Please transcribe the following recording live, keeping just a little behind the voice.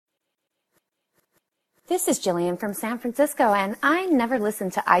This is Jillian from San Francisco, and I never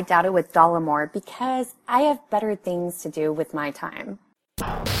listen to I Doubt It with Dollemocracy because I have better things to do with my time.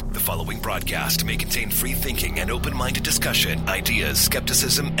 The following broadcast may contain free thinking and open-minded discussion, ideas,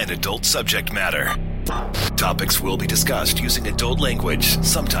 skepticism, and adult subject matter. Topics will be discussed using adult language,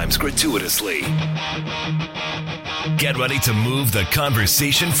 sometimes gratuitously. Get ready to move the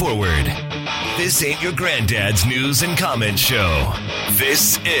conversation forward. This ain't your granddad's news and comment show.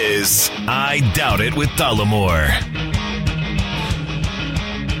 This is I Doubt It with Dollemocracy.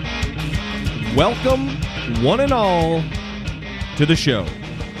 Welcome, one and all, to the show.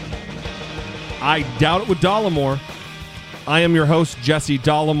 I Doubt It with Dollemocracy. I am your host, Jesse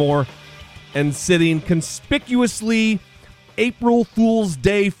Dollemocracy, and sitting conspicuously April Fool's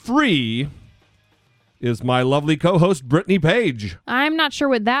Day free is my lovely co-host, Brittany Page. I'm not sure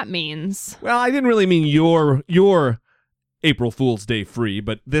what that means. Well, I didn't really mean your April Fool's Day free,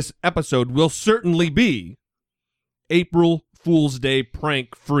 but this episode will certainly be April Fool's Day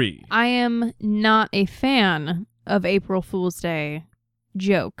prank free. I am not a fan of April Fool's Day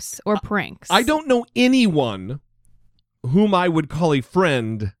jokes or pranks. I don't know anyone whom I would call a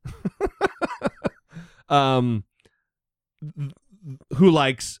friend who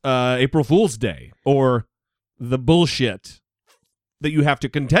likes April Fool's Day or the bullshit that you have to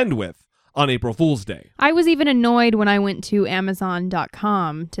contend with on April Fool's Day. I was even annoyed when I went to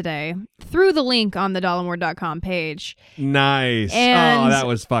Amazon.com today through the link on the Dollemore.com page. Nice. And, that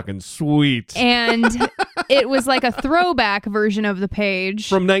was fucking sweet. And it was like a throwback version of the page.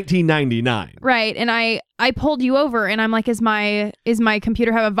 From 1999. Right. And I pulled you over and I'm like, is my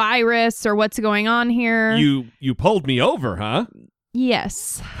computer have a virus or what's going on here? You pulled me over, huh?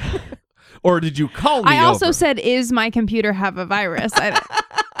 Yes. Or did you call me I also over? said, is my computer have a virus?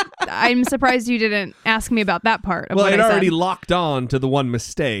 I'm surprised you didn't ask me about that part of well, what I it said. already locked on to the one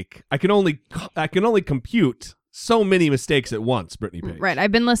mistake. I can only compute so many mistakes at once, Brittany Page. Right.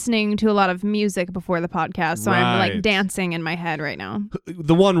 I've been listening to a lot of music before the podcast, so I'm Right. like dancing in my head right now.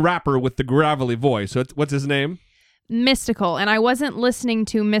 The one rapper with the gravelly voice. What's his name? Mystical. And I wasn't listening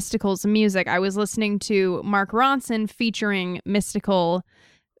to Mystical's music. I was listening to Mark Ronson featuring Mystical.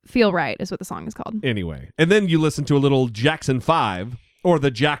 Feel Right is what the song is called. Anyway. And then you listen to a little Jackson 5, or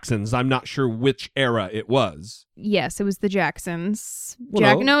the Jacksons. I'm not sure which era it was. Yes, it was the Jacksons.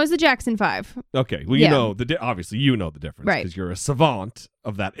 Well, No, it was the Jackson 5. Okay. Well, Yeah. you know, obviously you know the difference. Right. Because you're a savant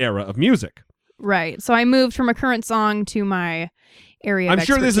of that era of music. Right. So I moved from a current song to my area of I'm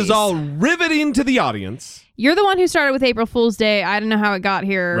sure this is expertise. all riveting to the audience. You're the one who started with April Fool's Day. I don't know how it got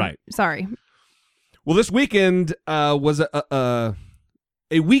here. Right. Sorry. Well, this weekend was a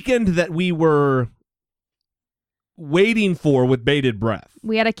weekend that we were waiting for with bated breath.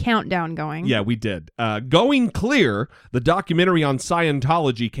 We had a countdown going. Yeah, we did. Going Clear, the documentary on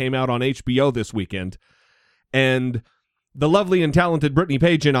Scientology, came out on HBO this weekend, and the lovely and talented Brittany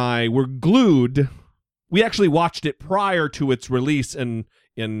Page and I were glued. We actually watched it prior to its release in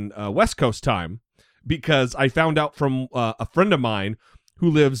West Coast time, because I found out from a friend of mine who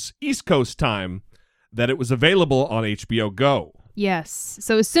lives East Coast time that it was available on HBO Go. Yes.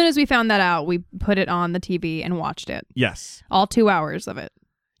 So as soon as we found that out, we put it on the TV and watched it. Yes. All 2 hours of it.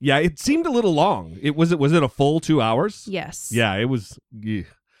 Yeah, it seemed a little long. Was it a full 2 hours? Yes. Yeah, it was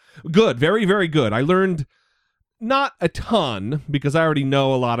good. Very, very good. I learned not a ton because I already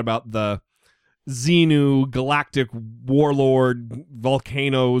know a lot about the Xenu, galactic warlord,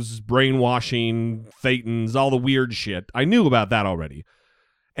 volcanoes, brainwashing, thetans, all the weird shit. I knew about that already.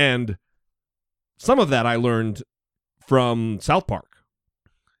 And some of that I learned from South Park.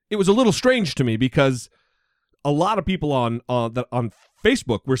 It was a little strange to me because a lot of people on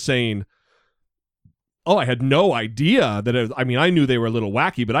Facebook were saying, "Oh, I had no idea that." I knew they were a little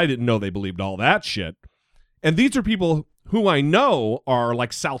wacky, but I didn't know they believed all that shit. And these are people who I know are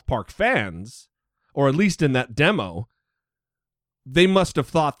like South Park fans, or at least in that demo. They must have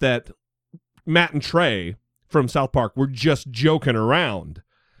thought that Matt and Trey from South Park were just joking around,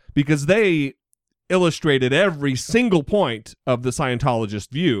 because they illustrated every single point of the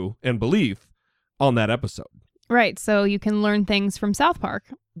Scientologist view and belief on that episode. Right. So you can learn things from South Park.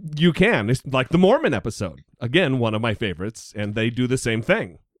 You can. It's like the Mormon episode. Again, one of my favorites, and they do the same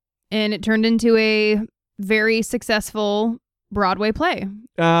thing. And it turned into a very successful Broadway play.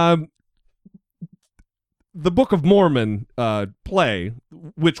 The Book of Mormon play,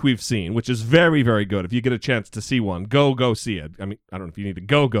 which we've seen, which is very, very good. If you get a chance to see one, go see it. I mean, I don't know if you need to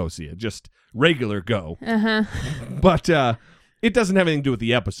go see it. Just regular go. Uh-huh. But it doesn't have anything to do with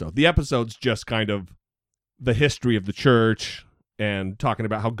the episode. The episode's just kind of the history of the church and talking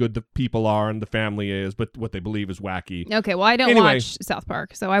about how good the people are and the family is, but what they believe is wacky. Okay, well, I don't watch South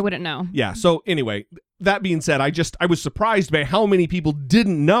Park, so I wouldn't know. Yeah, so anyway, that being said, I was surprised by how many people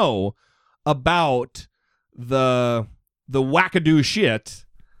didn't know about the wackadoo shit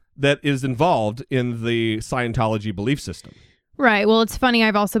that is involved in the Scientology belief system. Right. Well, it's funny.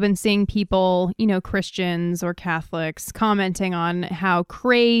 I've also been seeing people, Christians or Catholics commenting on how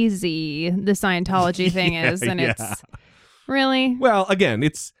crazy the Scientology thing is. And it's really... Well, again,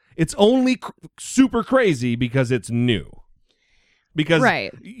 it's only super crazy because it's new.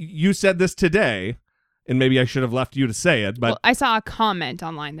 Because you said this today, and maybe I should have left you to say it, but... Well, I saw a comment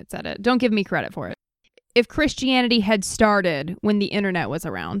online that said it. Don't give me credit for it. If Christianity had started when the internet was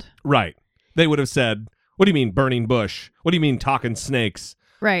around. Right. They would have said... What do you mean burning bush? What do you mean talking snakes?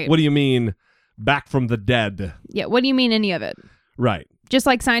 Right. What do you mean back from the dead? Yeah. What do you mean any of it? Right. Just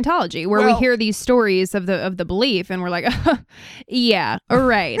like Scientology, where we hear these stories of the belief, and we're like, yeah, all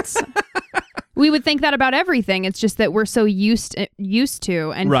right. We would think that about everything. It's just that we're so used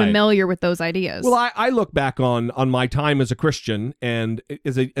to and familiar with those ideas. Well, I look back on my time as a Christian and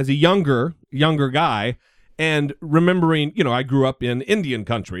as a younger guy, and remembering, I grew up in Indian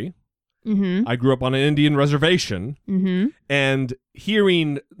country. Mm-hmm. I grew up on an Indian reservation, and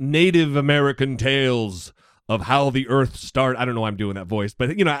hearing Native American tales of how the earth started. I don't know why I'm doing that voice,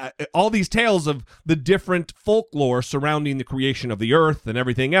 but all these tales of the different folklore surrounding the creation of the earth and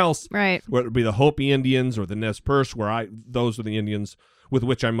everything else. Right. Whether it be the Hopi Indians or the Nez Perce, those are the Indians with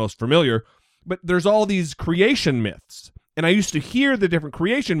which I'm most familiar. But there's all these creation myths, and I used to hear the different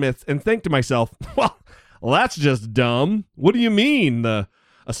creation myths and think to myself, well, that's just dumb. What do you mean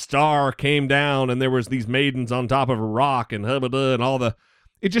a star came down and there was these maidens on top of a rock and all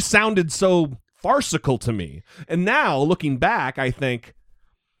it just sounded so farcical to me. And now looking back, I think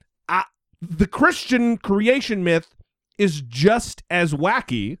the Christian creation myth is just as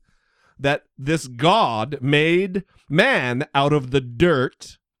wacky, that this God made man out of the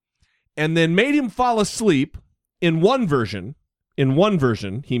dirt and then made him fall asleep. In one version,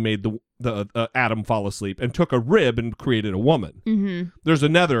 he made the Adam fall asleep and took a rib and created a woman. Mm-hmm. There's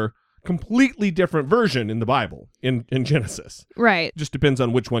another completely different version in the Bible, in Genesis. Right. Just depends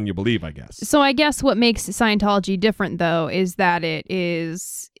on which one you believe, I guess. So I guess what makes Scientology different, though, is that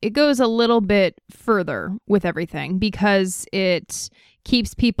it goes a little bit further with everything, because it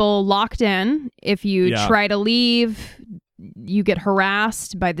keeps people locked in. If you try to leave, you get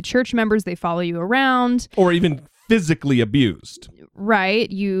harassed by the church members. They follow you around. Or even physically abused. Right.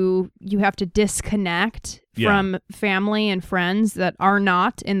 You have to disconnect from family and friends that are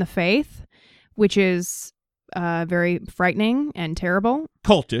not in the faith, which is very frightening and terrible.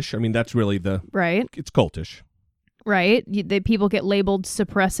 Cultish. I mean, that's really right. It's cultish. Right. People get labeled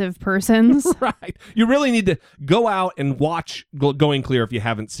suppressive persons. Right. You really need to go out and watch Going Clear if you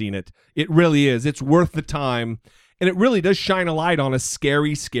haven't seen it. It really is. It's worth the time. And it really does shine a light on a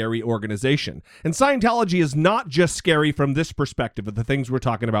scary, scary organization. And Scientology is not just scary from this perspective of the things we're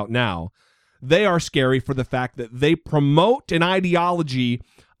talking about now. They are scary for the fact that they promote an ideology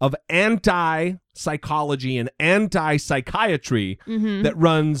of anti-psychology and anti-psychiatry that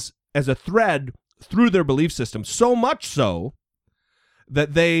runs as a thread through their belief system, so much so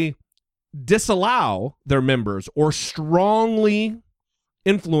that they disallow their members or strongly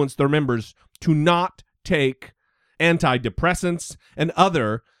influence their members to not take antidepressants and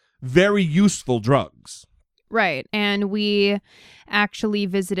other very useful drugs. Right. And we actually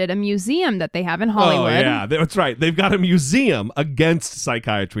visited a museum that they have in Hollywood. Oh, yeah. That's right. They've got a museum against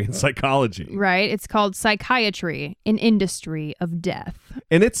psychiatry and psychology. Right. It's called Psychiatry, an Industry of Death.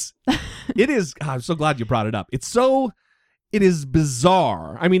 And it is, I'm so glad you brought it up. It is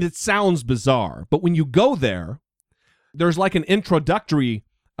bizarre. I mean, it sounds bizarre, but when you go there, there's like an introductory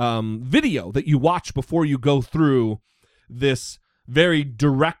video that you watch before you go through this very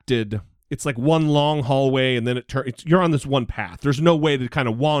directed. It's like one long hallway, and then you're on this one path. There's no way to kind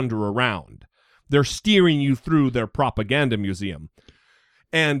of wander around. They're steering you through their propaganda museum.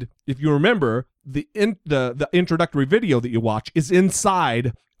 And if you remember, the introductory video that you watch is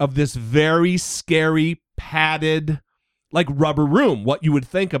inside of this very scary, padded, like rubber room, what you would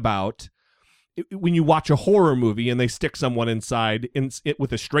think about when you watch a horror movie and they stick someone inside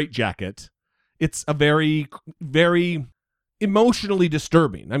with a straitjacket. It's a very, very emotionally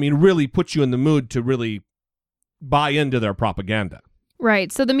disturbing. I mean, really puts you in the mood to really buy into their propaganda.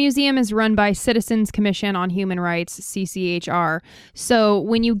 Right. So the museum is run by Citizens Commission on Human Rights, CCHR. So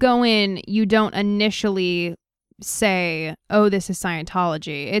when you go in, you don't initially say, oh, this is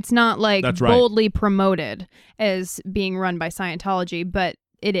Scientology. It's not like boldly promoted as being run by Scientology, but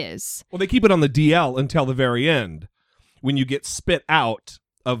it is. Well, they keep it on the DL until the very end, when you get spit out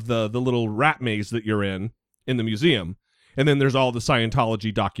of the little rat maze that you're in the museum. And then there's all the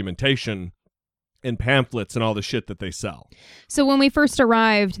Scientology documentation and pamphlets and all the shit that they sell. So when we first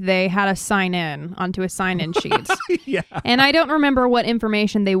arrived, they had us sign in onto a sign-in sheet. Yeah. And I don't remember what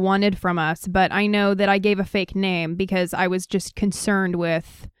information they wanted from us, but I know that I gave a fake name because I was just concerned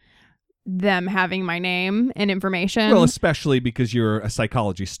with them having my name and information. Well, especially because you're a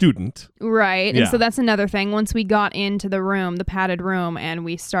psychology student. Right. Yeah. And so that's another thing. Once we got into the room, the padded room, and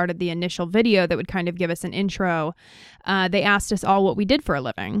we started the initial video that would kind of give us an intro, they asked us all what we did for a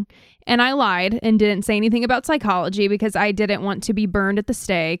living. And I lied and didn't say anything about psychology because I didn't want to be burned at the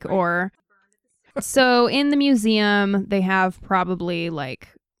stake or... So in the museum, they have probably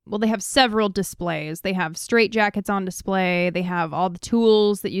they have several displays. They have straitjackets on display. They have all the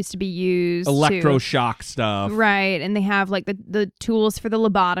tools that used to be used. Electroshock stuff. Right. And they have the tools for the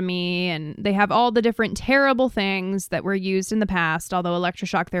lobotomy, and they have all the different terrible things that were used in the past, although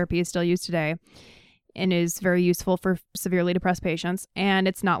electroshock therapy is still used today and is very useful for severely depressed patients. And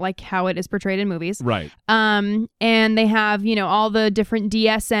it's not like how it is portrayed in movies. Right. And they have, all the different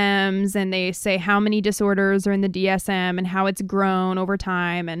DSMs, and they say how many disorders are in the DSM and how it's grown over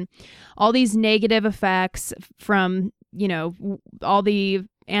time, and all these negative effects from, all the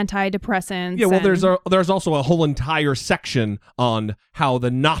antidepressants. Yeah, well, there's also a whole entire section on how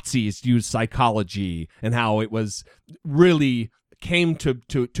the Nazis used psychology and how it was really came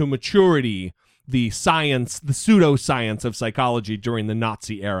to maturity, the science, the pseudoscience of psychology during the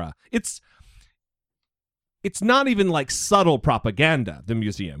Nazi era. It's not even like subtle propaganda, the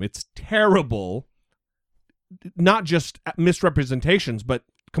museum. It's terrible, not just misrepresentations, but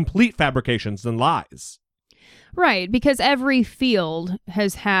complete fabrications and lies. Right, because every field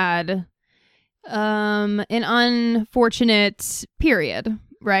has had an unfortunate period,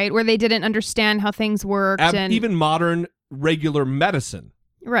 right, where they didn't understand how things worked. And even modern regular medicine.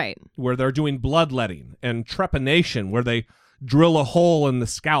 Right. Where they're doing bloodletting and trepanation, where they drill a hole in the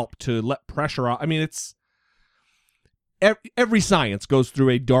scalp to let pressure off. I mean, it's... Every science goes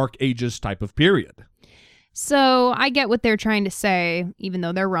through a dark ages type of period. So I get what they're trying to say, even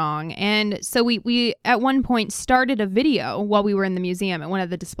though they're wrong. And so we at one point started a video while we were in the museum at one of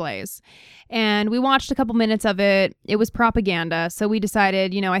the displays. And we watched a couple minutes of it. It was propaganda. So we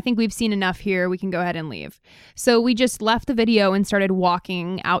decided, I think we've seen enough here. We can go ahead and leave. So we just left the video and started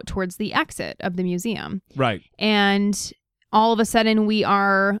walking out towards the exit of the museum. Right. And all of a sudden we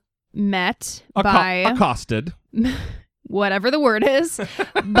are met by... Accosted. Whatever the word is,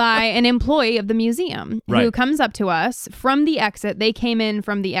 by an employee of the museum who comes up to us from the exit. They came in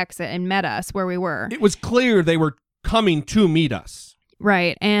from the exit and met us where we were. It was clear they were coming to meet us.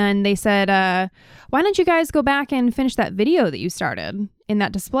 Right. And they said, why don't you guys go back and finish that video that you started in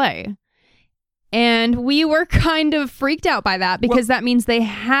that display? And we were kind of freaked out by that because that means they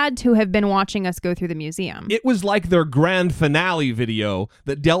had to have been watching us go through the museum. It was like their grand finale video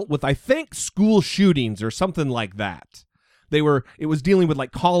that dealt with, I think, school shootings or something like that. It was dealing with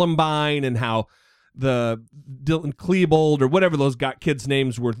like Columbine and how the Dylan Klebold or whatever those kids'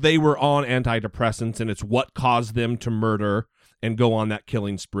 names were, they were on antidepressants and it's what caused them to murder and go on that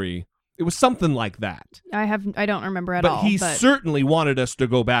killing spree. It was something like that. I don't remember at all. But he certainly wanted us to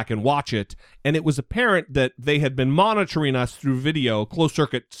go back and watch it, and it was apparent that they had been monitoring us through video, closed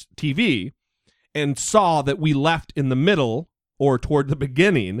circuit TV, and saw that we left in the middle or toward the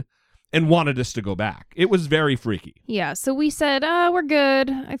beginning and wanted us to go back. It was very freaky. Yeah, so we said, we're good.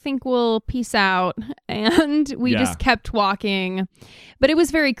 I think we'll peace out. And we just kept walking. But it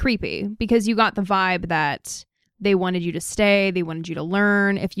was very creepy because you got the vibe that they wanted you to stay. They wanted you to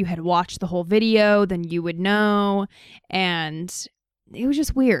learn. If you had watched the whole video, then you would know. And it was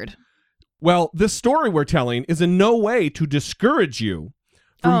just weird. Well, this story we're telling is in no way to discourage you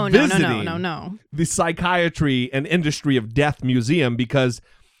from visiting the Psychiatry and Industry of Death Museum, because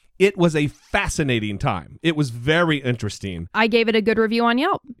it was a fascinating time. It was very interesting. I gave it a good review on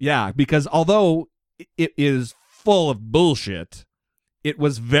Yelp. Yeah, because although it is full of bullshit, it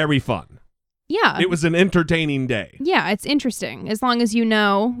was very fun. Yeah. It was an entertaining day. Yeah, it's interesting. As long as you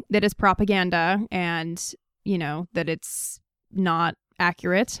know that it's propaganda and, that it's not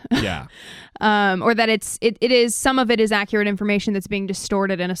accurate. Yeah. Or that it is, some of it is accurate information that's being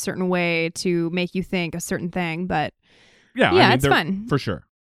distorted in a certain way to make you think a certain thing. But yeah, it's fun. For sure.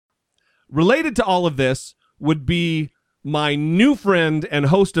 Related to all of this would be my new friend and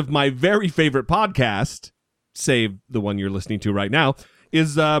host of my very favorite podcast, save the one you're listening to right now,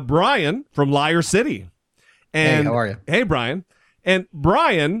 is Brian from Liar City. And, hey, how are you? Hey, Brian. And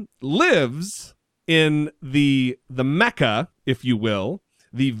Brian lives in the Mecca, if you will,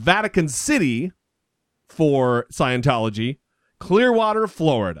 the Vatican City for Scientology, Clearwater,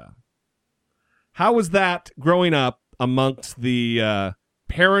 Florida. How was that growing up amongst the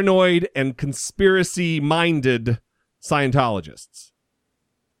paranoid and conspiracy-minded Scientologists?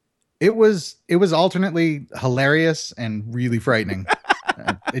 It was alternately hilarious and really frightening.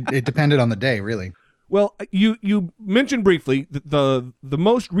 It depended on the day, really. Well, you mentioned briefly the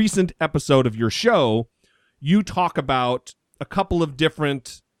most recent episode of your show. You talk about a couple of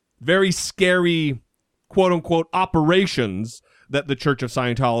different, very scary, quote unquote, operations that the Church of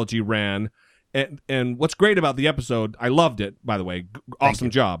Scientology ran. And what's great about the episode, I loved it, by the way. Awesome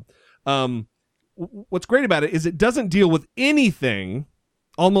job. What's great about it is it doesn't deal with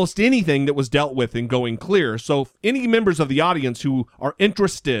almost anything that was dealt with in Going Clear. So if any members of the audience who are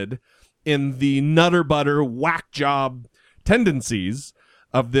interested in the nutter butter whack job tendencies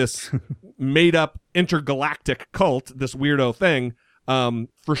of this made up intergalactic cult, this weirdo thing,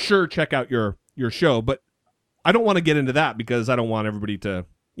 for sure check out your show. But I don't want to get into that because I don't want everybody to,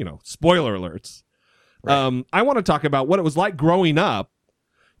 spoiler alerts. Right. I want to talk about what it was like growing up.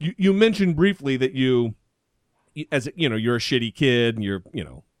 You mentioned briefly that you're a shitty kid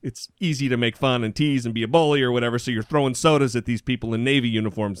and it's easy to make fun and tease and be a bully or whatever. So you're throwing sodas at these people in Navy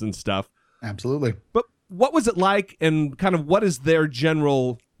uniforms and stuff. Absolutely. But what was it like and kind of what is their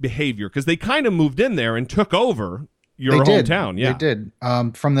general behavior? Because they kind of moved in there and took over your hometown. Yeah, they did.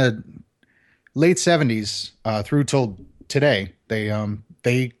 From the late 70s through till today,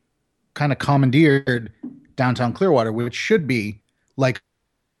 they kind of commandeered downtown Clearwater, which should be like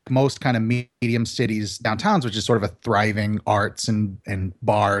most kind of medium cities downtowns, which is sort of a thriving arts and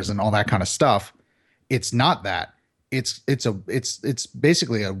bars and all that kind of stuff. It's not that. It's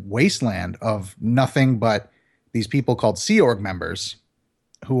basically a wasteland of nothing but these people called Sea Org members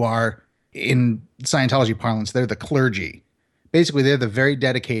who are, in Scientology parlance, they're the clergy. Basically, they're the very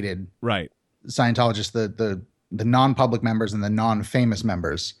dedicated Scientologists, the non-public members and the non-famous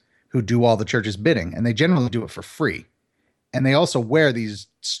members who do all the church's bidding. And they generally do it for free. And they also wear these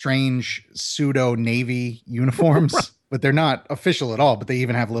strange pseudo Navy uniforms, but they're not official at all. But they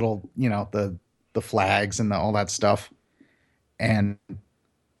even have little, the flags and all that stuff. And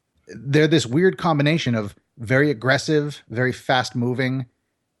they're this weird combination of very aggressive, very fast moving.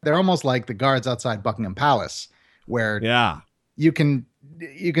 They're almost like the guards outside Buckingham Palace, where you can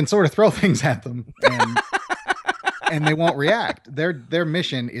sort of throw things at them and they won't react. Their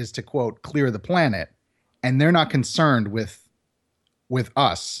mission is to, quote, clear the planet. And they're not concerned with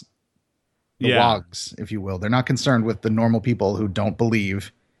us, the wogs, if you will. They're not concerned with the normal people who don't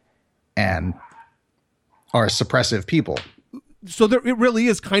believe and are suppressive people. So it really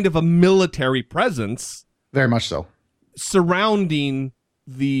is kind of a military presence. Very much so. Surrounding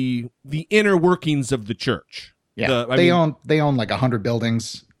the inner workings of the church. Yeah, they own like 100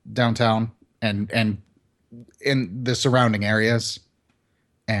 buildings downtown and in the surrounding areas.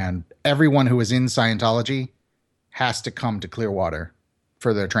 And everyone who is in Scientology has to come to Clearwater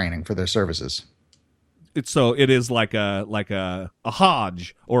for their training, for their services. It is like a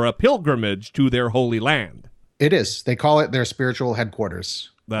Hajj or a pilgrimage to their holy land. It is. They call it their spiritual headquarters.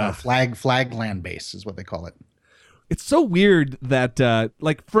 Flag land base is what they call it. It's so weird that,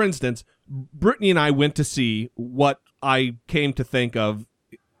 for instance, Brittany and I went to see what I came to think of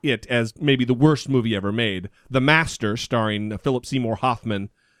it as maybe the worst movie ever made, The Master, starring Philip Seymour Hoffman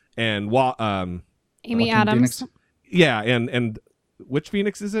and Amy Adams. Phoenix. Yeah, and which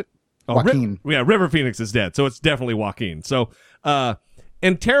Phoenix is it? Oh, Joaquin. River Phoenix is dead, so it's definitely Joaquin. So,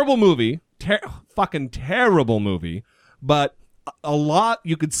 and terrible movie, fucking terrible movie, but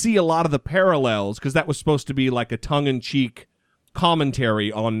you could see a lot of the parallels because that was supposed to be like a tongue-in-cheek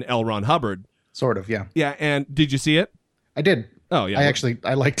commentary on L. Ron Hubbard. Sort of, yeah. Yeah, and did you see it? I did. Oh, yeah. I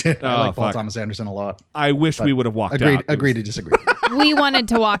liked it. I like Paul Thomas Anderson a lot. I wish we would have walked out. Agreed to disagree. We wanted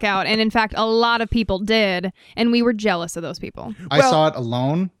to walk out, and in fact, a lot of people did, and we were jealous of those people. I saw it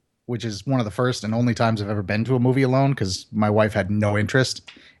alone, which is one of the first and only times I've ever been to a movie alone because my wife had no interest,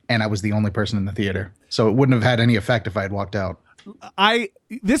 and I was the only person in the theater. So it wouldn't have had any effect if I had walked out.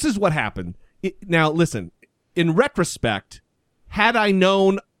 This is what happened. Now, listen, in retrospect, had I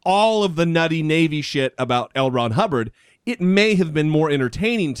known all of the nutty Navy shit about L. Ron Hubbard, it may have been more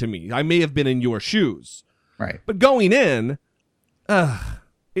entertaining to me. I may have been in your shoes. Right. But going in,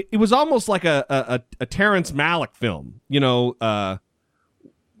 it was almost like a Terrence Malick film.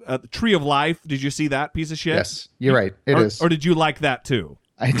 Tree of Life. Did you see that piece of shit? Yes, you're right. It is. Or did you like that too?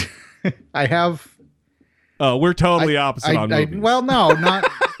 I have. Oh, we're totally opposite on movies. Well, no, not.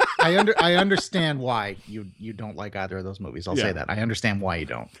 I understand why you don't like either of those movies. I'll say that. I understand why you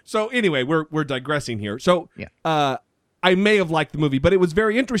don't. So anyway, we're digressing here. So I may have liked the movie, but it was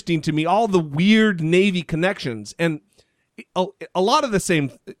very interesting to me, all the weird Navy connections. And a lot of the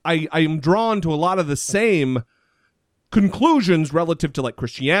same, I am drawn to a lot of the same conclusions relative to like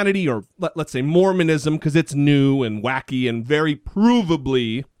Christianity or let's say Mormonism, because it's new and wacky and very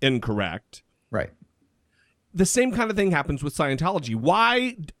provably incorrect. Right. The same kind of thing happens with Scientology.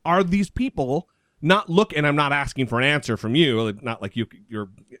 Why are these people not look? And I'm not asking for an answer from you, not like you're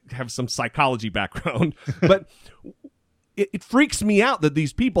have some psychology background, but it freaks me out that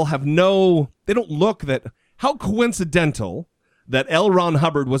these people have they don't look that. How coincidental that L. Ron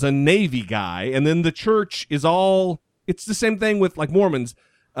Hubbard was a Navy guy, and then the church is all. It's the same thing with like Mormons.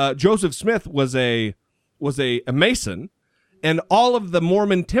 Joseph Smith was a Mason, and all of the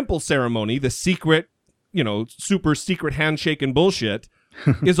Mormon temple ceremony, the secret, super secret handshake and bullshit,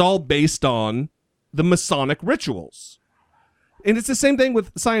 is all based on the Masonic rituals. And it's the same thing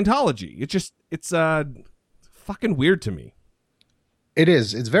with Scientology. It's fucking weird to me. It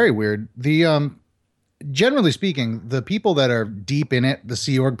is. It's very weird. Generally speaking, the people that are deep in it, the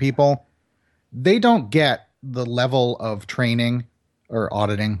Sea Org people, they don't get the level of training or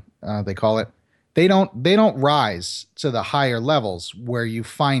auditing, they call it. They don't rise to the higher levels where you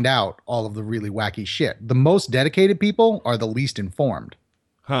find out all of the really wacky shit. The most dedicated people are the least informed.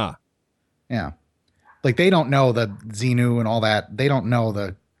 Huh. Yeah. Like they don't know the Xenu and all that. They don't know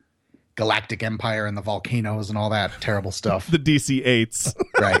the Galactic Empire and the volcanoes and all that terrible stuff. The DC-8s.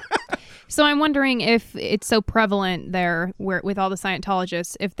 Right. So I'm wondering if it's so prevalent there with all the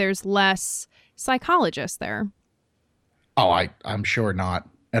Scientologists, if there's less psychologists there. Oh, I'm sure not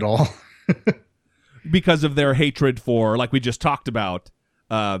at all. Because of their hatred for, like we just talked about,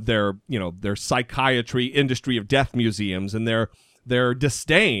 their psychiatry industry of death museums and their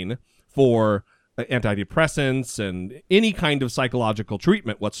disdain for antidepressants and any kind of psychological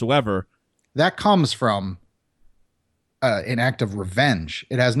treatment whatsoever. That comes from an act of revenge.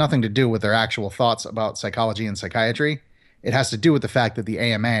 It has nothing to do with their actual thoughts about psychology and psychiatry. It has to do with the fact that the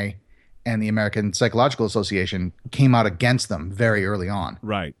AMA and the American Psychological Association came out against them very early on.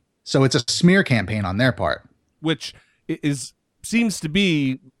 Right. So it's a smear campaign on their part. Which seems to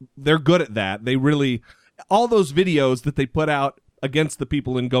be, they're good at that. They really, all those videos that they put out against the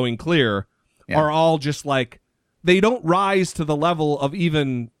people in Going Clear are all just like, they don't rise to the level of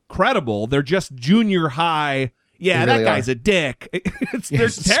even credible. They're just junior high. Yeah, really that guy's a dick. They're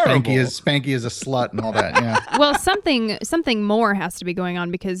terrible. Spanky is a slut and all that. Yeah. Well, something more has to be going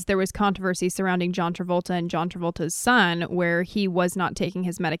on because there was controversy surrounding John Travolta and John Travolta's son, where he was not taking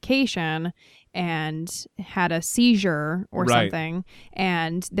his medication and had a seizure or something,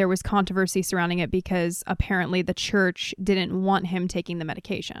 and there was controversy surrounding it because apparently the church didn't want him taking the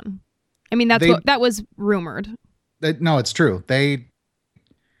medication. I mean, that was rumored. No, it's true. They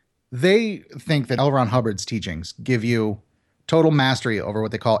think that L. Ron Hubbard's teachings give you total mastery over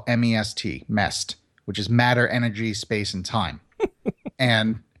what they call MEST, which is matter, energy, space, and time.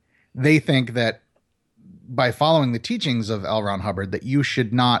 And they think that by following the teachings of L. Ron Hubbard, that you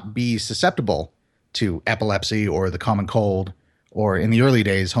should not be susceptible to epilepsy or the common cold or, in the early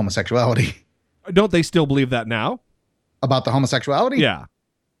days, homosexuality. Don't they still believe that now? About the homosexuality? Yeah.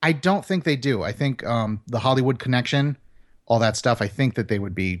 I don't think they do. I think the Hollywood connection, all that stuff, I think that they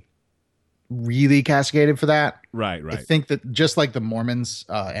would be really castigated for that. Right. I think that just like the Mormons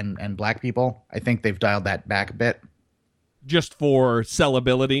and black people, I think they've dialed that back a bit. Just for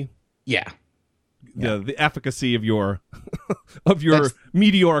sellability? Yeah. The efficacy of your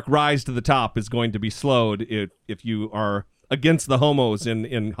meteoric rise to the top is going to be slowed if you are against the homos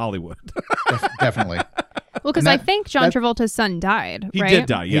in Hollywood. Definitely. Well, because I think John Travolta's son died, right? He did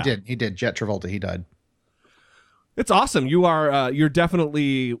die, yeah. He did. Jet Travolta, he died. It's awesome. You're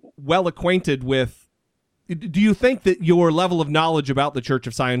definitely well acquainted with. Do you think that your level of knowledge about the Church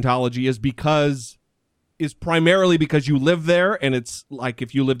of Scientology is primarily because you live there, and it's like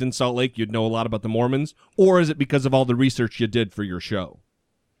if you lived in Salt Lake, you'd know a lot about the Mormons, or is it because of all the research you did for your show?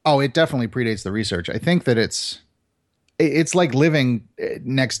 Oh, it definitely predates the research. I think that it's like living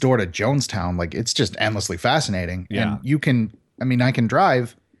next door to Jonestown. Like, it's just endlessly fascinating. Yeah. And I can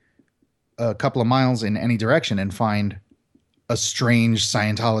drive a couple of miles in any direction and find a strange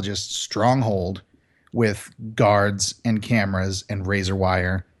Scientologist stronghold with guards and cameras and razor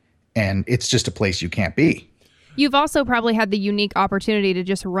wire. And it's just a place you can't be. You've also probably had the unique opportunity to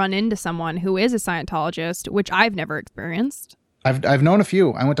just run into someone who is a Scientologist, which I've never experienced. I've known a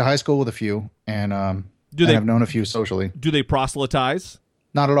few. I went to high school with a few, and I've known a few socially. Do they proselytize?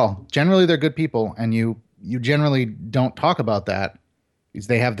 Not at all. Generally, they're good people, and you generally don't talk about that because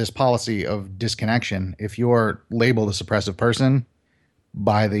they have this policy of disconnection. If you're labeled a suppressive person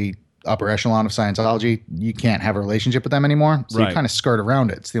by the upper echelon of Scientology, you can't have a relationship with them anymore. So Right. you kind of skirt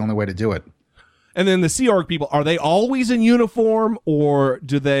around it. It's the only way to do it. And then the Sea Org people, are they always in uniform, or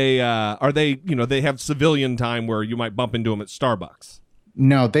do they are they, they have civilian time where you might bump into them at Starbucks?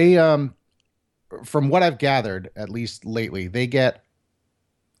 No, they from what I've gathered, at least lately, they get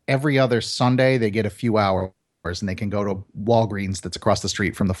every other Sunday, they get a few hours and they can go to Walgreens that's across the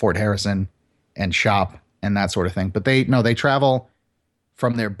street from the Fort Harrison and shop and that sort of thing. But they travel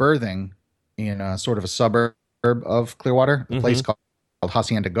from their berthing in a sort of a suburb of Clearwater, a place called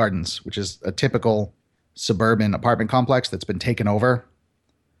Hacienda Gardens, which is a typical suburban apartment complex that's been taken over.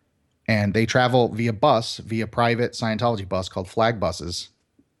 And they travel via private Scientology bus called Flag Buses.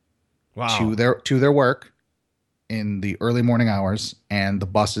 Wow. To their work in the early morning hours, and the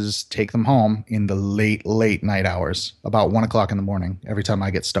buses take them home in the late night hours, about 1 o'clock in the morning, every time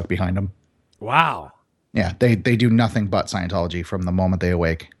I get stuck behind them. Wow. Yeah, they do nothing but Scientology from the moment they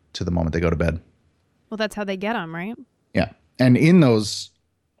awake to the moment they go to bed. Well, that's how they get them, right? Yeah. And in those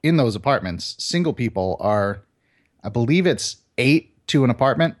apartments, single people are, I believe it's 8 to an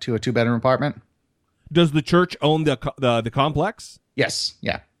apartment, to a 2-bedroom apartment. Does the church own the complex? Yes.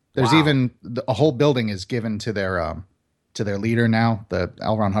 Yeah. There's Wow. even a whole building is given to their leader now, the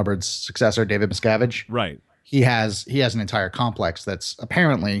L. Ron Hubbard's successor, David Miscavige. Right. He has an entire complex that's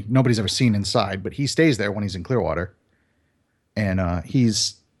apparently nobody's ever seen inside, but he stays there when he's in Clearwater. And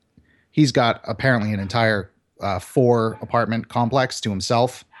he's got apparently an entire 4 apartment complex to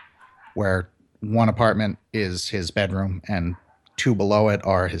himself, where one apartment is his bedroom and 2 below it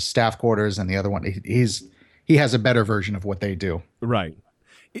are his staff quarters, and the other one he has a better version of what they do. Right.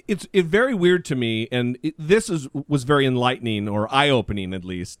 It's very weird to me, and this was very enlightening, or eye-opening at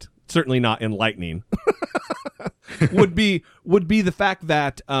least. Certainly not enlightening. would be the fact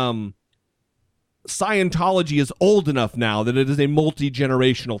that Scientology is old enough now that it is a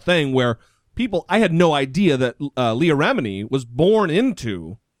multi-generational thing where people. I had no idea that Leah Remini was born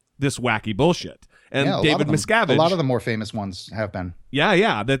into this wacky bullshit, and Yeah, David Miscavige. A lot of the more famous ones have been.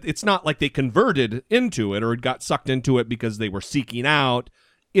 Yeah. That it's not like they converted into it or got sucked into it because they were seeking out.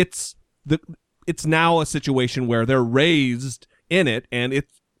 It's now a situation where they're raised in it, and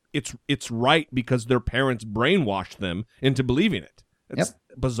it's right because their parents brainwashed them into believing it. It's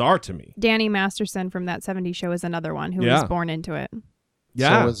bizarre to me. Danny Masterson from That 70s Show is another one who was born into it.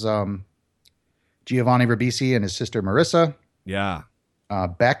 Yeah. So was Giovanni Ribisi and his sister Marissa. Yeah.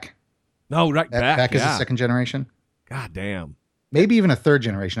 Beck. No, right. Beck is yeah. a second generation. God damn. Maybe even a third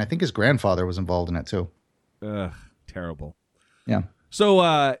generation. I think his grandfather was involved in it too. Ugh, terrible. Yeah.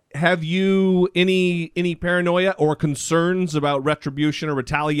 So, have you any paranoia or concerns about retribution or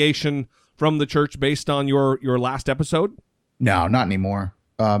retaliation from the church based on your last episode? No, not anymore.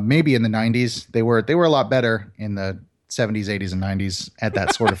 Maybe in the 90s they were a lot better in the 70s, 80s, and 90s at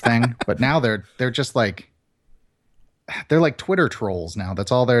that sort of thing. But now they're just like Twitter trolls now.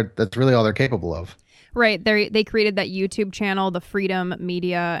 That's really all they're capable of. Right. They created that YouTube channel, the Freedom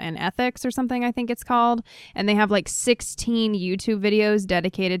Media and Ethics or something, I think it's called. And they have like 16 YouTube videos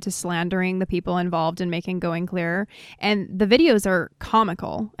dedicated to slandering the people involved in making Going Clear. And the videos are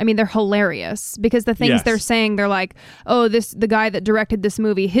comical. I mean, they're hilarious because the things they're saying, they're like, oh, the guy that directed this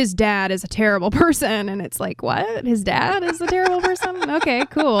movie, his dad is a terrible person. And it's like, what? His dad is a terrible person? Okay,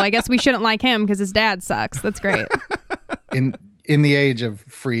 cool. I guess we shouldn't like him because his dad sucks. That's great. In the age of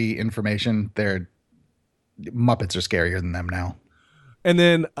free information, Muppets are scarier than them now. And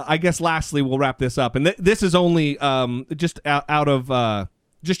then I guess lastly, we'll wrap this up. And this is only just out of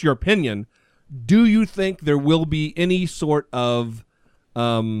just your opinion. Do you think there will be any sort of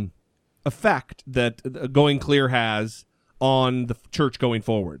effect that Going Clear has on the church going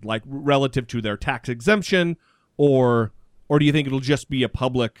forward, like relative to their tax exemption, or do you think it'll just be a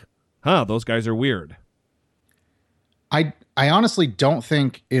public, those guys are weird? I honestly don't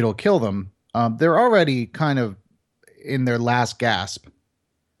think it'll kill them. They're already kind of in their last gasp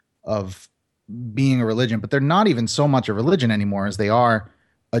of being a religion, but they're not even so much a religion anymore as they are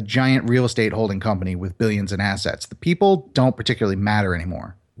a giant real estate holding company with billions in assets. The people don't particularly matter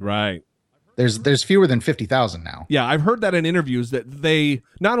anymore. Right. There's fewer than 50,000 now. Yeah, I've heard that in interviews that they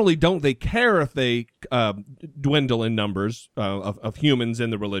not only don't they care if they dwindle in numbers of humans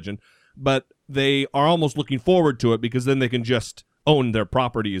in the religion, but they are almost looking forward to it because then they can just own their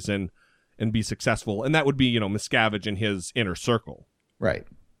properties and be successful. And that would be, Miscavige and his inner circle. Right.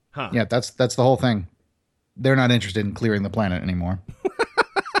 Huh. Yeah, that's the whole thing. They're not interested in clearing the planet anymore.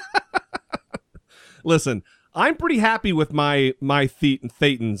 Listen, I'm pretty happy with my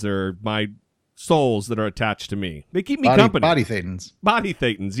thetans or my souls that are attached to me. They keep me company. Body thetans. Body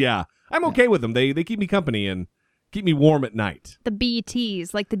thetans, yeah. I'm okay with them. They keep me company, and keep me warm at night. The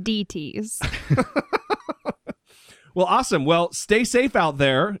BTs, like the DTs. Well, awesome. Well, stay safe out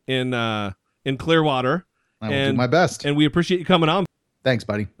there in Clearwater. I will do my best. And we appreciate you coming on. Thanks,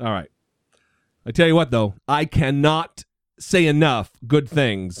 buddy. All right. I tell you what, though, I cannot say enough good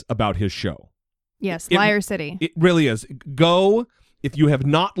things about his show. Yes, Liar City. It really is. Go, if you have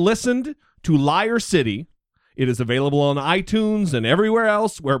not listened to Liar City, it is available on iTunes and everywhere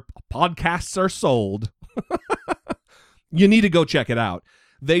else where podcasts are sold. You need to go check it out.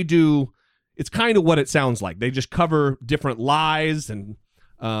 It's kind of what it sounds like. They just cover different lies, and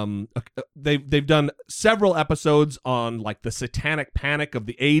they've done several episodes on like the satanic panic of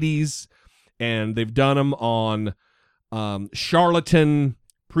the 80s, and they've done them on charlatan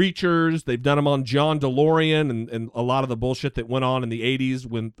preachers. They've done them on John DeLorean and a lot of the bullshit that went on in the 80s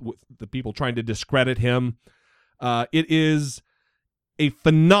with the people trying to discredit him. It is a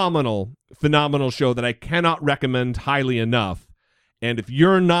phenomenal show that I cannot recommend highly enough. And if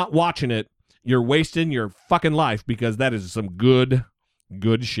you're not watching it, you're wasting your fucking life, because that is some good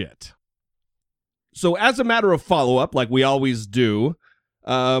shit. So as a matter of follow-up, like we always do,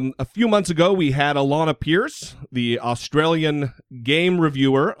 a few months ago, we had Alana Pierce, the Australian game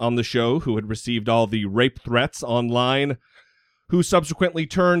reviewer, on the show, who had received all the rape threats online, who subsequently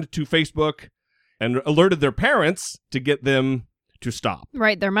turned to Facebook and alerted their parents to get them to stop.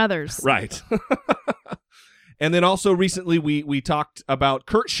 Right, their mothers. Right. And then also recently, we talked about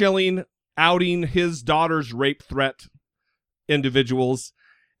Kurt Schilling outing his daughter's rape threat individuals.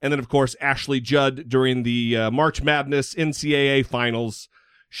 And then, of course, Ashley Judd during the March Madness NCAA finals.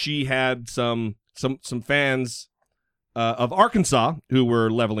 She had some fans of Arkansas who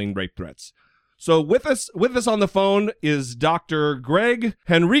were leveling rape threats. So with us on the phone is Dr. Gregg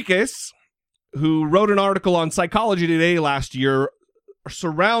Henriques, who wrote an article on Psychology Today last year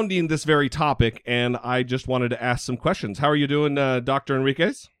surrounding this very topic, and I just wanted to ask some questions. How are you doing, Dr.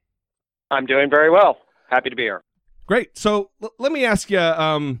 Henriques? I'm doing very well. Happy to be here. Great. So let me ask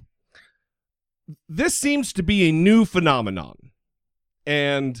you, this seems to be a new phenomenon,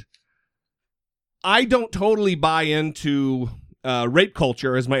 and I don't totally buy into rape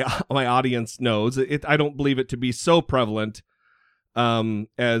culture, as my audience knows. I don't believe it to be so prevalent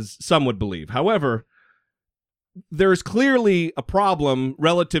as some would believe. However, there's clearly a problem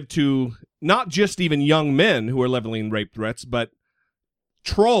relative to not just even young men who are leveling rape threats, but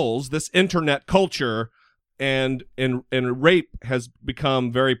trolls, this internet culture, and rape has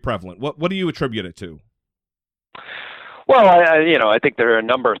become very prevalent. What do you attribute it to? Well, I think there are a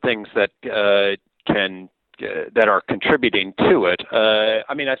number of things that that are contributing to it.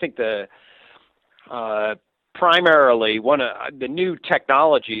 I think primarily one of the new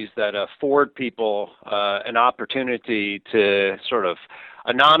technologies that afford people an opportunity to sort of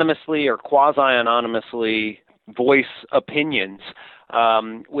anonymously or quasi-anonymously voice opinions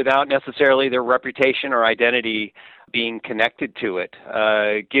without necessarily their reputation or identity being connected to it,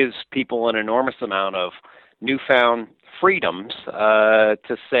 gives people an enormous amount of newfound freedoms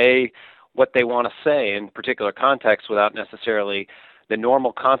to say what they want to say in particular contexts without necessarily the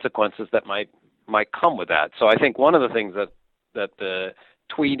normal consequences that might come with that. So I think one of the things that the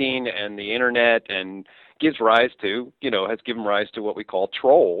tweeting and the internet and gives rise to, has given rise to what we call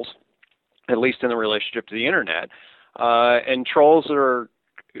trolls, at least in the relationship to the internet. And trolls are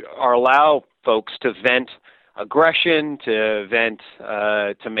allow folks to vent aggression, to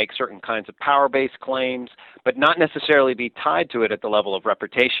make certain kinds of power-based claims, but not necessarily be tied to it at the level of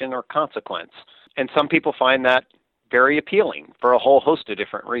reputation or consequence. And some people find that very appealing for a whole host of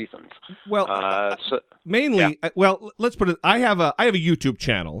different reasons. Well, mainly, yeah. Well, let's put it. I have a YouTube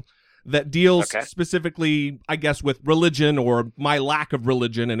channel that deals specifically, I guess, with religion or my lack of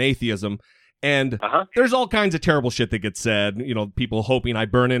religion and atheism. And there's all kinds of terrible shit that gets said, people hoping I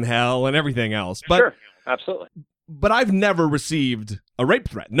burn in hell and everything else. But, sure, absolutely. But I've never received a rape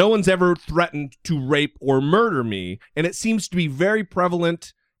threat. No one's ever threatened to rape or murder me. And it seems to be very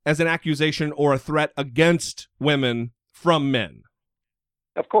prevalent as an accusation or a threat against women from men.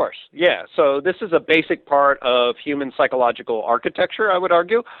 Of course, yeah. So this is a basic part of human psychological architecture, I would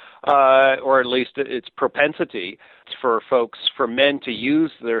argue, or at least its propensity for men to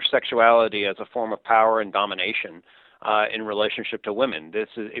use their sexuality as a form of power and domination in relationship to women. This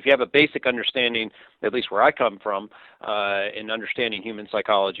is, if you have a basic understanding, at least where I come from, in understanding human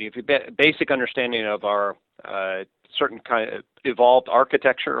psychology, if you have a basic understanding of our certain kind of evolved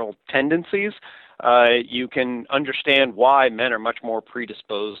architectural tendencies, you can understand why men are much more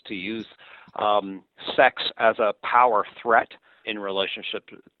predisposed to use sex as a power threat in relationship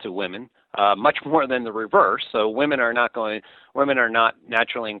to women much more than the reverse. So women are not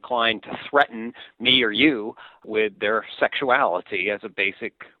naturally inclined to threaten me or you with their sexuality as a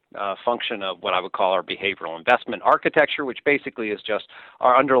basic function of what I would call our behavioral investment architecture, which basically is just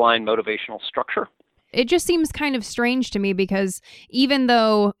our underlying motivational structure. It just seems kind of strange to me because even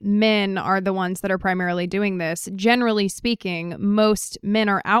though men are the ones that are primarily doing this, generally speaking, most men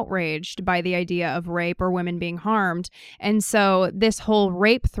are outraged by the idea of rape or women being harmed. And so this whole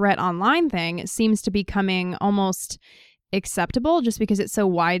rape threat online thing seems to be becoming almost acceptable just because it's so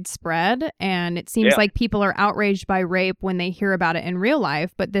widespread. And it seems like people are outraged by rape when they hear about it in real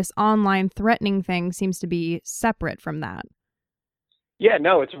life. But this online threatening thing seems to be separate from that. Yeah,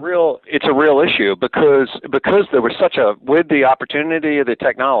 no, it's a real issue because there was with the opportunity of the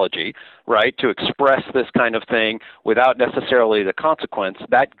technology, right, to express this kind of thing without necessarily the consequence,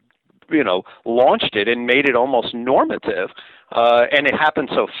 that, launched it and made it almost normative. And it happened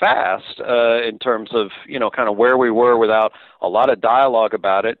so fast in terms of, kind of where we were without a lot of dialogue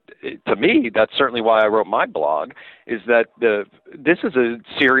about it. To me, that's certainly why I wrote my blog, is that this is a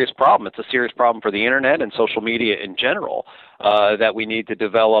serious problem. It's a serious problem for the internet and social media in general, that we need to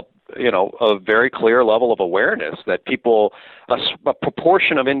develop, a very clear level of awareness that people, a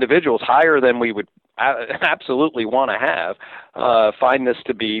proportion of individuals higher than we would absolutely want to have, find this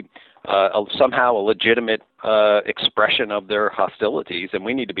to be somehow a legitimate expression of their hostilities, and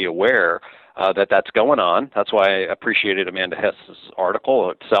we need to be aware that that's going on. That's why I appreciated Amanda Hess's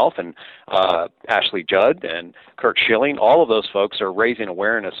article itself, and Ashley Judd and Kurt Schilling. All of those folks are raising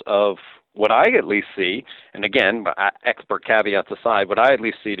awareness of what I at least see, and again, expert caveats aside, what I at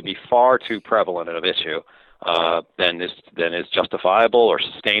least see to be far too prevalent of issue than is justifiable or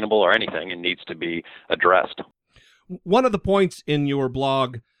sustainable or anything, and needs to be addressed. One of the points in your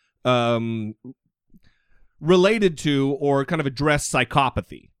blog related to or kind of address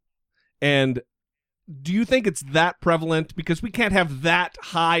psychopathy. And do you think it's that prevalent? Because we can't have that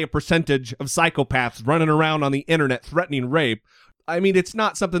high a percentage of psychopaths running around on the internet threatening rape. I mean, it's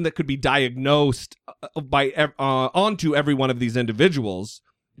not something that could be diagnosed onto every one of these individuals.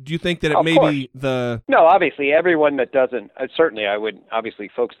 Do you think that it may be the... No, obviously, everyone that doesn't... certainly, I would... Obviously,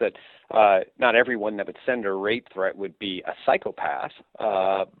 folks that... not everyone that would send a rape threat would be a psychopath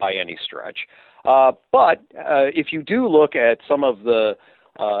by any stretch. But if you do look at some of the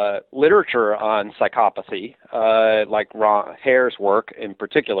literature on psychopathy, like Ron Hare's work in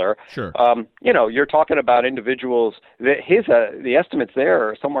particular, sure. You're talking about individuals that the estimates there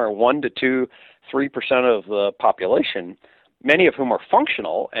are somewhere 1 to 3% of the population, many of whom are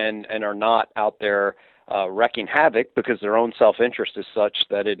functional and are not out there wreaking havoc because their own self-interest is such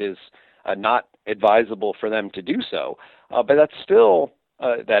that it is not advisable for them to do so. But that's still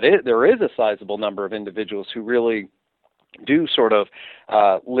there is a sizable number of individuals who really do sort of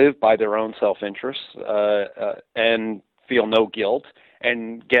live by their own self-interest and feel no guilt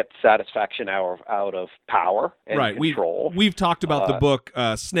and get satisfaction out of power and control. We've talked about the book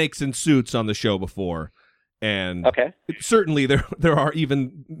Snakes in Suits on the show before. And certainly there are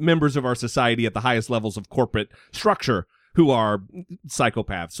even members of our society at the highest levels of corporate structure who are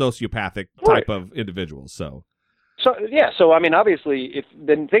psychopaths, sociopathic type of individuals. So I mean, obviously,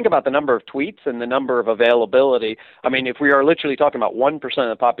 then think about the number of tweets and the number of availability. I mean, if we are literally talking about 1% of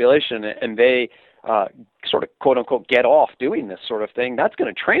the population and they sort of quote unquote get off doing this sort of thing, that's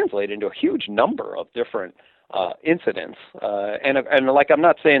going to translate into a huge number of different incidents. And like, I'm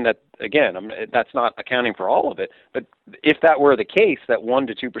not saying that, again, that's not accounting for all of it, but if that were the case, that 1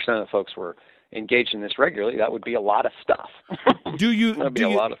 to 2% of the folks were engaged in this regularly, that would be a lot of stuff. A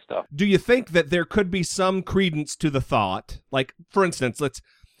lot of stuff. Do you think that there could be some credence to the thought, like, for instance,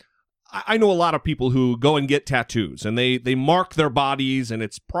 I know a lot of people who go and get tattoos and they mark their bodies, and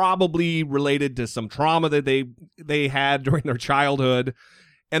it's probably related to some trauma that they had during their childhood.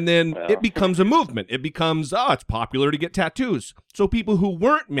 And then it becomes a movement. It becomes, it's popular to get tattoos. So people who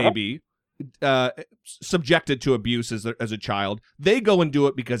weren't maybe subjected to abuse as a child, they go and do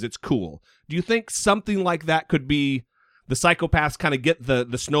it because it's cool. Do you think something like that could be the psychopaths kind of get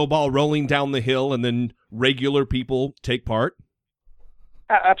the snowball rolling down the hill and then regular people take part?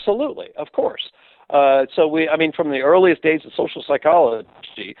 Absolutely, of course. So from the earliest days of social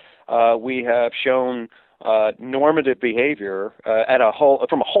psychology, we have shown normative behavior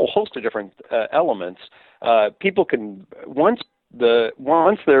from a whole host of different elements. People can once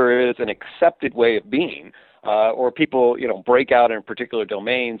there is an accepted way of being, or people break out in particular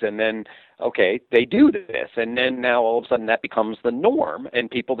domains, and then they do this, and then now all of a sudden that becomes the norm, and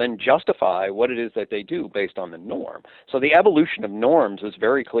people then justify what it is that they do based on the norm. So the evolution of norms is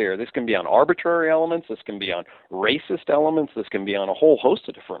very clear. This can be on arbitrary elements, this can be on racist elements, this can be on a whole host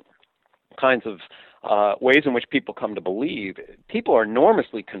of different kinds of ways in which people come to believe. People are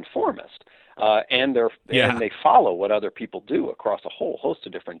enormously conformist. And they follow what other people do across a whole host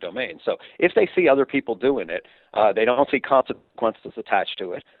of different domains. So if they see other people doing it, they don't see consequences attached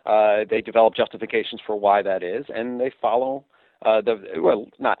to it. They develop justifications for why that is, and they follow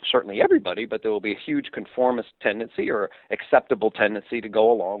not certainly everybody, but there will be a huge conformist tendency or acceptable tendency to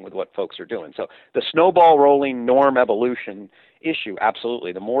go along with what folks are doing. So the snowball rolling norm evolution issue,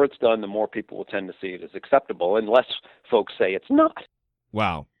 absolutely. The more it's done, the more people will tend to see it as acceptable, unless folks say it's not.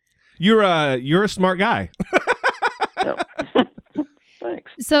 Wow. You're a smart guy.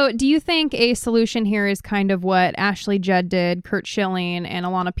 Thanks. So do you think a solution here is kind of what Ashley Judd did, Kurt Schilling, and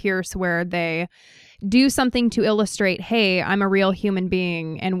Alana Pierce, where they do something to illustrate, hey, I'm a real human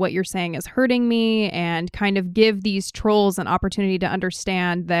being and what you're saying is hurting me, and kind of give these trolls an opportunity to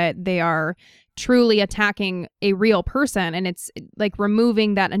understand that they are truly attacking a real person, and it's like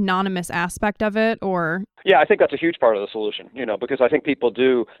removing that anonymous aspect of it? Or yeah, I think that's a huge part of the solution, because I think people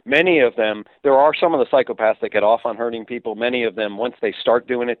do, many of them, there are some of the psychopaths that get off on hurting people. Many of them, once they start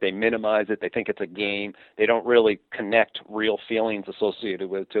doing it, they minimize it. They think it's a game. They don't really connect real feelings associated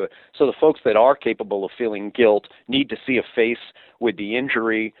with it to it. So the folks that are capable of feeling guilt need to see a face with the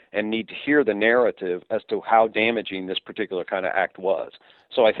injury and need to hear the narrative as to how damaging this particular kind of act was.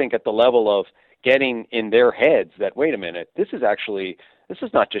 So I think at the level of getting in their heads that, wait a minute, this is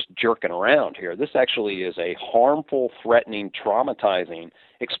not just jerking around here. This actually is a harmful, threatening, traumatizing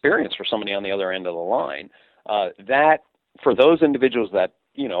experience for somebody on the other end of the line. That, for those individuals that,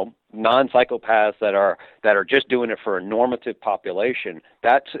 non-psychopaths that are just doing it for a normative population,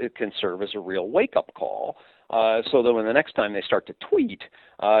 it can serve as a real wake-up call, so that when the next time they start to tweet,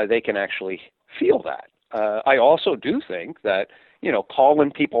 they can actually feel that. I also do think that,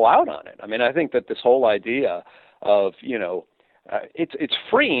 calling people out on it. I mean, I think that this whole idea of, it's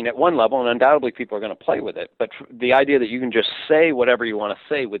freeing at one level, and undoubtedly people are going to play with it. But the idea that you can just say whatever you want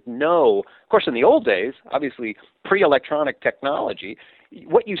to say with of course, in the old days, obviously pre-electronic technology,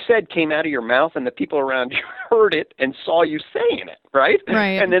 what you said came out of your mouth, and the people around you heard it and saw you saying it, right?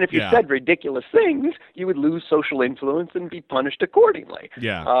 Right. And then if you said ridiculous things, you would lose social influence and be punished accordingly.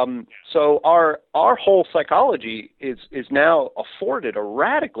 Yeah. So our whole psychology is now afforded a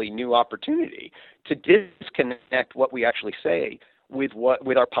radically new opportunity to disconnect what we actually say with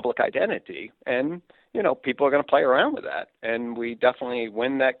our public identity. And people are going to play around with that. And we definitely,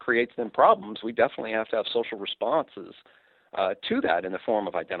 when that creates them problems, we definitely have to have social responses to that, in the form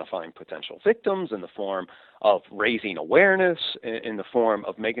of identifying potential victims, in the form of raising awareness, in the form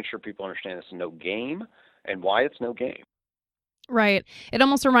of making sure people understand it's no game and why it's no game. Right. It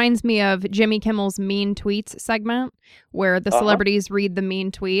almost reminds me of Jimmy Kimmel's Mean Tweets segment, where the celebrities read the mean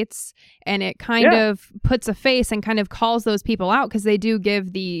tweets, and it kind of puts a face and kind of calls those people out, because they do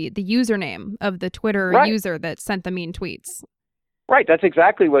give the username of the Twitter user that sent the mean tweets. Right. That's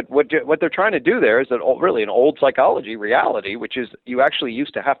exactly what they're trying to do there, is that really an old psychology reality, which is you actually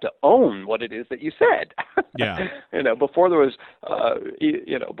used to have to own what it is that you said. Yeah. Before there was,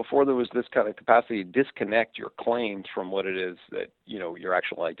 before there was this kind of capacity to disconnect your claims from what it is that, your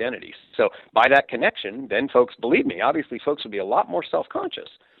actual identity. So by that connection, then folks, believe me, obviously folks would be a lot more self-conscious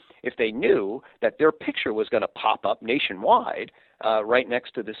if they knew that their picture was going to pop up nationwide right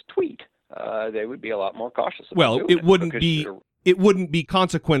next to this tweet. They would be a lot more cautious about doing it wouldn't be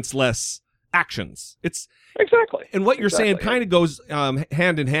consequence-less actions. It's exactly. And what you're saying kind of goes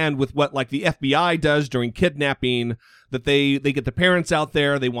hand in hand with what like the FBI does during kidnapping, that they get the parents out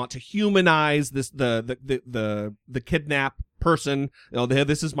there, they want to humanize the kidnap person.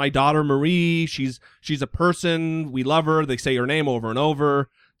 This is my daughter Marie, she's a person, we love her, they say her name over and over,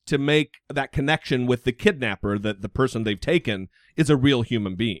 to make that connection with the kidnapper, that the person they've taken is a real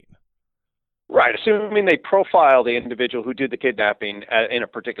human being. Right, assuming they profile the individual who did the kidnapping in a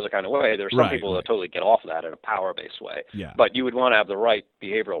particular kind of way. There are some people that totally get off of that in a power-based way. Yeah. But you would want to have the right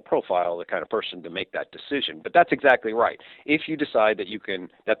behavioral profile, the kind of person to make that decision. But that's exactly right. If you decide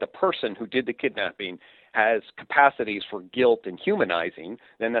that the person who did the kidnapping has capacities for guilt and humanizing,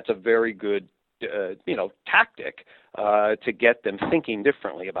 then that's a very good tactic to get them thinking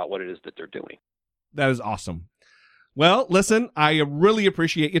differently about what it is that they're doing. That is awesome. Well, listen, I really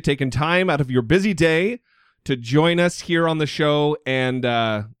appreciate you taking time out of your busy day to join us here on the show, and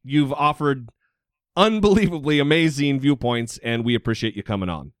you've offered unbelievably amazing viewpoints, and we appreciate you coming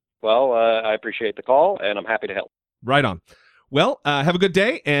on. Well, I appreciate the call, and I'm happy to help. Right on. Well, have a good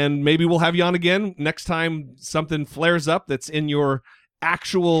day, and maybe we'll have you on again next time something flares up that's in your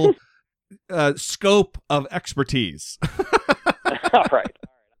actual scope of expertise. All right.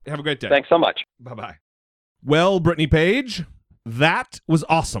 Have a great day. Thanks so much. Bye-bye. Well, Brittany Page, that was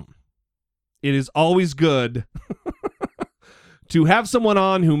awesome. it is always good to have someone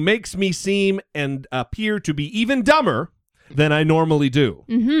on who makes me seem and appear to be even dumber than I normally do.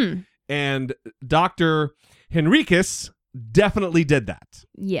 Mm-hmm. And Dr. Henriques definitely did that.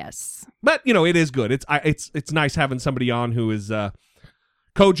 Yes. But, it is good. It's nice having somebody on who is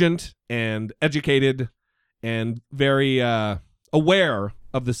cogent and educated and very aware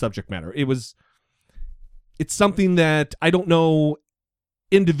of the subject matter. It's something that I don't know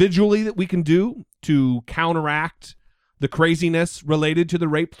individually that we can do to counteract the craziness related to the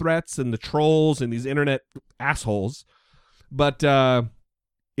rape threats and the trolls and these internet assholes. But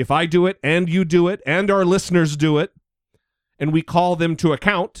if I do it and you do it and our listeners do it and we call them to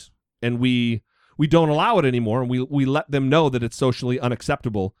account and we don't allow it anymore and we let them know that it's socially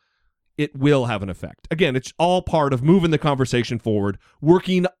unacceptable, it will have an effect. Again, it's all part of moving the conversation forward,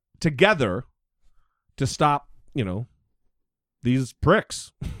 working together to stop, these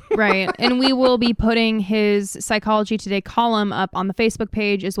pricks. Right. And we will be putting his Psychology Today column up on the Facebook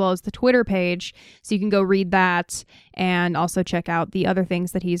page as well as the Twitter page. So you can go read that and also check out the other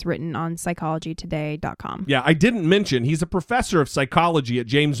things that he's written on psychologytoday.com. Yeah, I didn't mention he's a professor of psychology at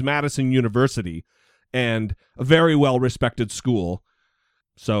James Madison University and a very well-respected school.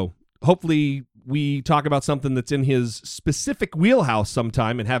 So hopefully we talk about something that's in his specific wheelhouse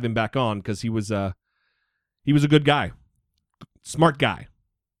sometime and have him back on because he was a good guy. Smart guy.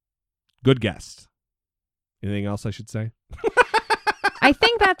 Good guest. Anything else I should say? I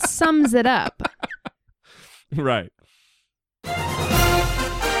think that sums it up. Right.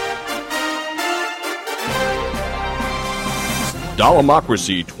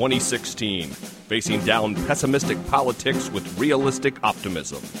 Dollemocracy 2016. Facing down pessimistic politics with realistic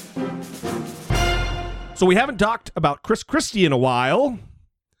optimism. So we haven't talked about Christie in a while.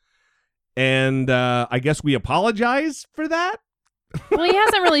 And I guess we apologize for that. Well, he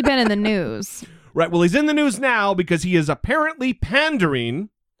hasn't really been in the news. Right. Well, he's in the news now because he is apparently pandering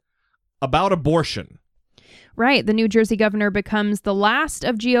about abortion. Right. The New Jersey governor becomes the last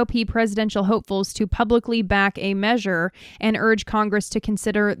of GOP presidential hopefuls to publicly back a measure and urge Congress to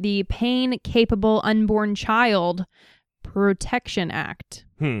consider the Pain-Capable Unborn Child Protection Act.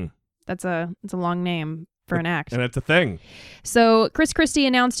 That's a long name for an act. And it's a thing. So Christie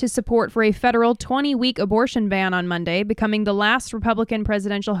announced his support for a federal 20-week abortion ban on Monday, becoming the last Republican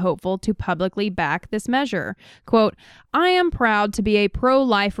presidential hopeful to publicly back this measure. Quote, "I am proud to be a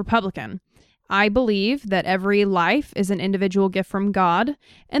pro-life Republican. I believe that every life is an individual gift from God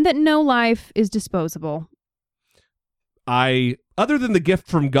and that no life is disposable." Other than the gift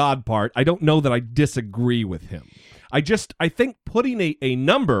from God part, I don't know that I disagree with him. I think putting a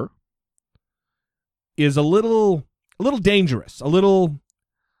number is a little dangerous, a little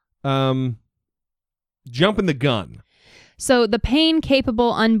jumping the gun. So the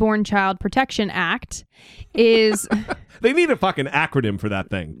Pain-Capable Unborn Child Protection Act is... They need a fucking acronym for that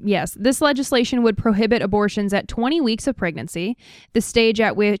thing. Yes. This legislation would prohibit abortions at 20 weeks of pregnancy, the stage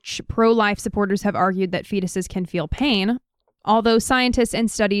at which pro-life supporters have argued that fetuses can feel pain, although scientists and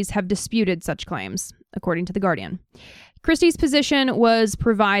studies have disputed such claims, according to The Guardian. Christie's position was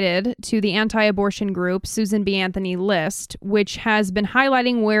provided to the anti-abortion group Susan B. Anthony List, which has been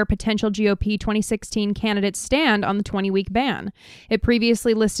highlighting where potential GOP 2016 candidates stand on the 20-week ban. It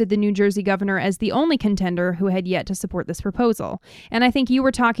previously listed the New Jersey governor as the only contender who had yet to support this proposal. And I think you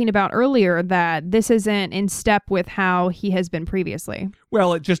were talking about earlier that this isn't in step with how he has been previously.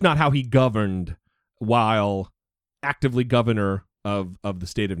 Well, it's just not how he governed while actively governor of the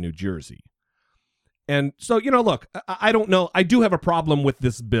state of New Jersey. And so, look, I don't know. I do have a problem with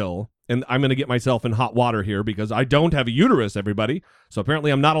this bill, and I'm going to get myself in hot water here because I don't have a uterus, everybody. So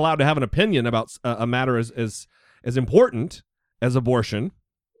apparently I'm not allowed to have an opinion about a matter as important as abortion.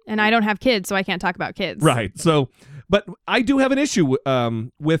 And I don't have kids, so I can't talk about kids. Right. So, but I do have an issue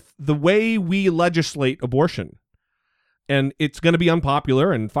with the way we legislate abortion. And it's going to be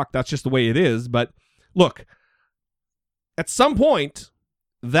unpopular, and fuck, that's just the way it is. But look, at some point,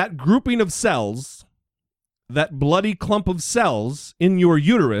 that grouping of cells, that bloody clump of cells in your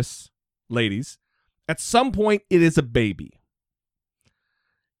uterus, ladies, at some point it is a baby.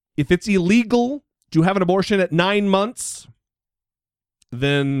 If it's illegal to have an abortion at 9 months,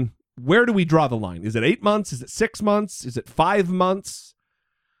 then where do we draw the line? Is it 8 months? Is it 6 months? Is it 5 months?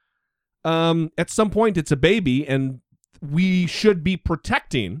 At some point it's a baby, and we should be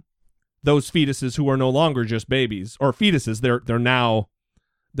protecting those fetuses who are no longer just babies or fetuses.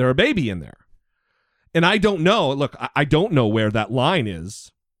 They're a baby in there. And I don't know. Look, I don't know where that line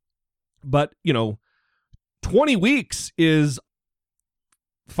is. But, 20 weeks is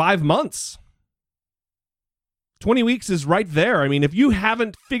 5 months. 20 weeks is right there. I mean, if you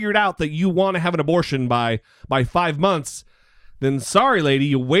haven't figured out that you want to have an abortion by 5 months, then sorry, lady,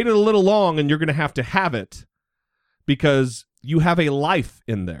 you waited a little long and you're going to have it because you have a life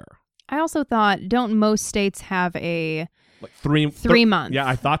in there. I also thought, don't most states have a like 3 months? Yeah,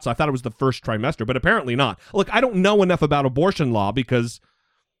 I thought so. I thought it was the first trimester, but apparently not. Look, I don't know enough about abortion law because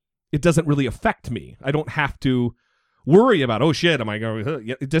it doesn't really affect me. I don't have to worry about, oh shit, am I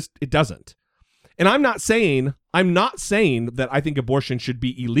going? It doesn't. And I'm not saying that I think abortion should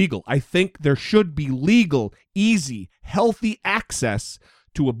be illegal. I think there should be legal, easy, healthy access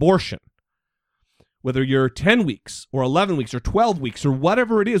to abortion. Whether you're 10 weeks or 11 weeks or 12 weeks or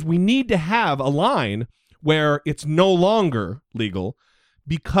whatever it is, we need to have a line where it's no longer legal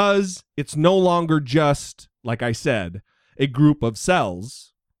because it's no longer just, like I said, a group of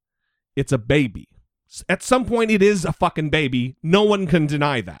cells. It's a baby. At some point, it is a fucking baby. No one can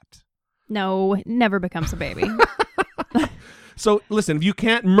deny that. No, it never becomes a baby. So listen, if you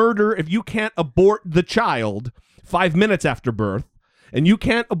can't abort the child 5 minutes after birth, and you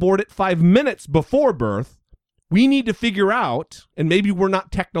can't abort it 5 minutes before birth, we need to figure out, and maybe we're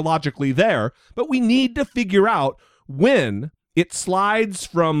not technologically there, but we need to figure out when it slides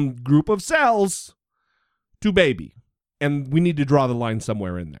from group of cells to baby. And we need to draw the line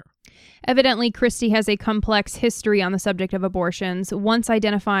somewhere in there. Evidently, Christie has a complex history on the subject of abortions, once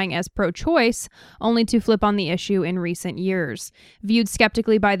identifying as pro-choice, only to flip on the issue in recent years. Viewed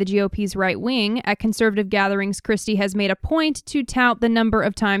skeptically by the GOP's right wing, at conservative gatherings, Christie has made a point to tout the number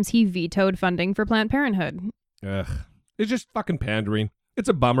of times he vetoed funding for Planned Parenthood. Ugh. It's just fucking pandering. It's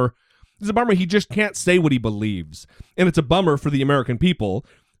a bummer. It's a bummer he just can't say what he believes. And it's a bummer for the American people,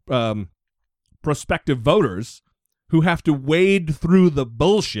 prospective voters, who have to wade through the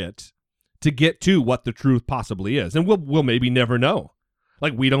bullshit to get to what the truth possibly is. And we'll maybe never know.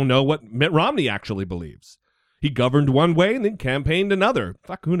 Like, we don't know what Mitt Romney actually believes. He governed one way and then campaigned another.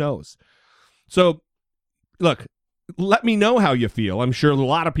 Fuck, who knows? So, look, let me know how you feel. I'm sure a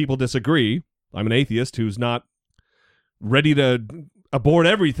lot of people disagree. I'm an atheist who's not ready to abort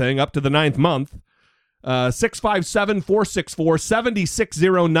everything up to the 9th month.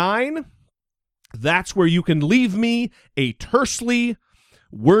 657-464-7609. That's where you can leave me a tersely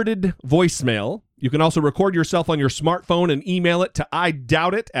worded voicemail. You can also record yourself on your smartphone and email it to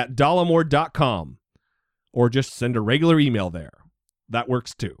idoubitit@dollemore.com. Or just send a regular email there. That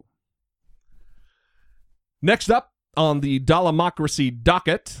works too. Next up on the Dollemocracy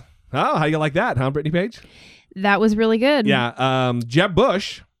docket. Oh, how you like that, huh, Brittany Page? That was really good. Yeah, Jeb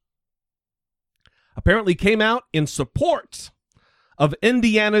Bush apparently came out in support of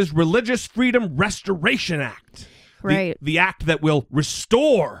Indiana's Religious Freedom Restoration Act. Right. The act that will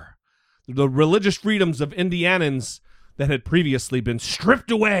restore the religious freedoms of Indianans that had previously been stripped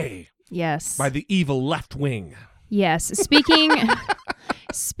away. Yes. By the evil left wing. Yes.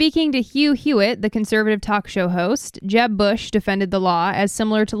 Speaking to Hugh Hewitt, the conservative talk show host, Jeb Bush defended the law as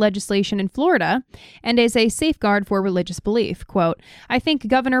similar to legislation in Florida and as a safeguard for religious belief. Quote, "I think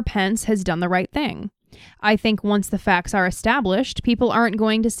Governor Pence has done the right thing. I think once the facts are established, people aren't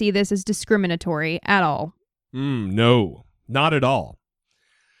going to see this as discriminatory at all." No, not at all.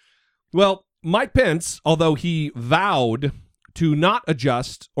 Well, Mike Pence, although he vowed to not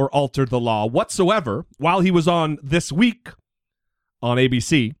adjust or alter the law whatsoever while he was on This Week on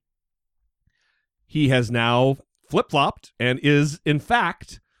ABC, he has now flip-flopped and is, in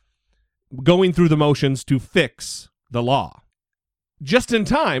fact, going through the motions to fix the law. Just in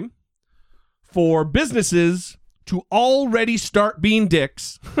time for businesses to already start being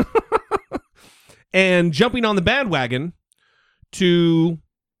dicks and jumping on the bandwagon to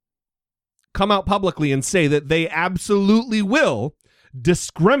come out publicly and say that they absolutely will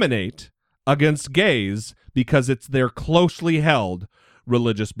discriminate against gays because it's their closely held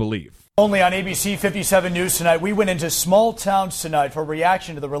religious belief. Only on ABC 57 News tonight, we went into small towns tonight for a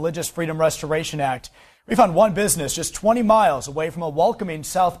reaction to the Religious Freedom Restoration Act. We found one business just 20 miles away from a welcoming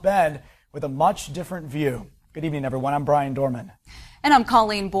South Bend with a much different view. Good evening, everyone. I'm Brian Dorman. And I'm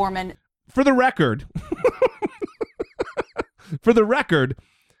Colleen Borman. For the record,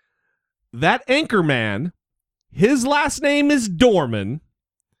 that anchor man, his last name is Dorman,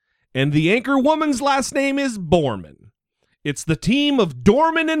 and the anchor woman's last name is Borman. It's the team of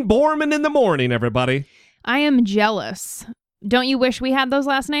Dorman and Borman in the morning, everybody. I am jealous. Don't you wish we had those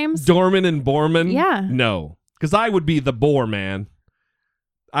last names? Dorman and Borman? Yeah. No, because I would be the Boar Man.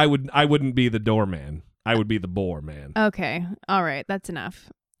 I wouldn't be the doorman. I would be the Boar Man. Okay. All right. That's enough.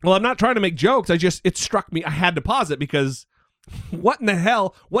 Well, I'm not trying to make jokes. It struck me. I had to pause it because what in the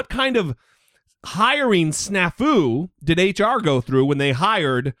hell? What kind of hiring snafu did HR go through when they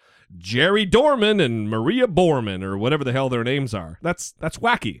hired Jerry Dorman and Maria Borman, or whatever the hell their names are? That's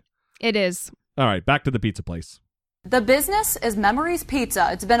wacky. It is. All right, back to the pizza place. The business is Memories Pizza.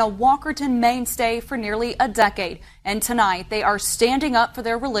 It's been a Walkerton mainstay for nearly a decade, and tonight they are standing up for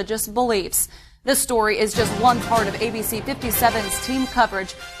their religious beliefs. This story is just one part of ABC 57's team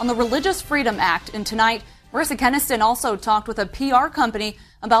coverage on the Religious Freedom Act, and tonight, Marissa Keniston also talked with a PR company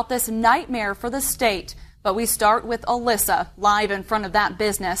about this nightmare for the state. But we start with Alyssa, live in front of that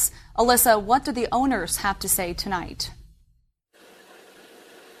business. Alyssa, what do the owners have to say tonight?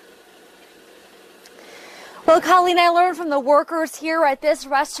 Well, Colleen, I learned from the workers here at this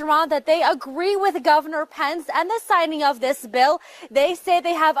restaurant that they agree with Governor Pence and the signing of this bill. They say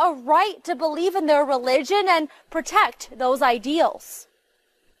they have a right to believe in their religion and protect those ideals.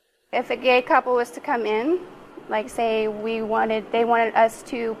 If a gay couple was to come in, like say they wanted us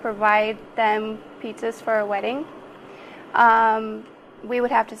to provide them pizzas for a wedding, we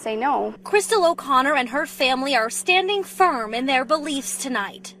would have to say no. Crystal O'Connor and her family are standing firm in their beliefs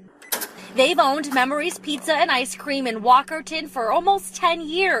tonight. They've owned Memories Pizza and Ice Cream in Walkerton for almost 10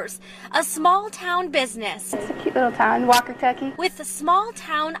 years, a small-town business. It's a cute little town, Walker, Kentucky. With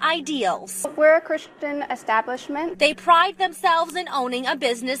small-town ideals. We're a Christian establishment. They pride themselves in owning a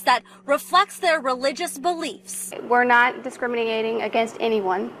business that reflects their religious beliefs. We're not discriminating against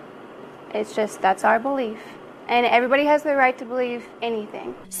anyone. It's just that's our belief. And everybody has the right to believe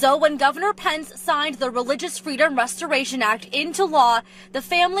anything. So when Governor Pence signed the Religious Freedom Restoration Act into law, the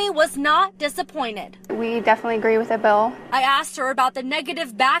family was not disappointed. We definitely agree with the bill. I asked her about the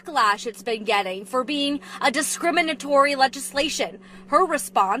negative backlash it's been getting for being a discriminatory legislation. Her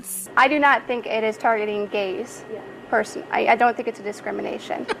response: I do not think it is targeting gays. Person. I don't think it's a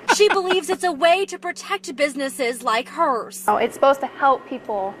discrimination. She believes it's a way to protect businesses like hers. Oh, it's supposed to help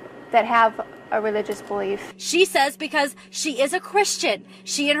people that have a religious belief. She says because she is a Christian,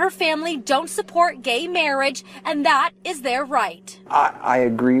 she and her family don't support gay marriage, and that is their right. I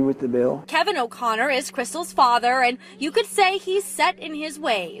agree with the bill. Kevin O'Connor is Crystal's father, and you could say he's set in his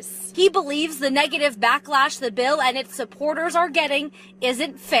ways. He believes the negative backlash the bill and its supporters are getting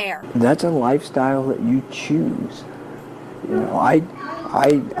isn't fair. That's a lifestyle that you choose. You know,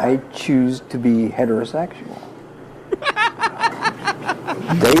 I choose to be heterosexual.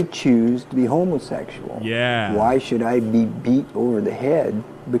 They choose to be homosexual. Yeah. Why should I be beat over the head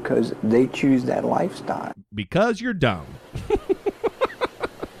because they choose that lifestyle? Because you're dumb.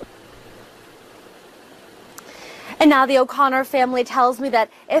 And now the O'Connor family tells me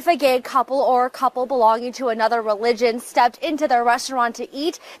that if a gay couple or a couple belonging to another religion stepped into their restaurant to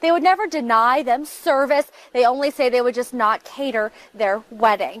eat, they would never deny them service. They only say they would just not cater their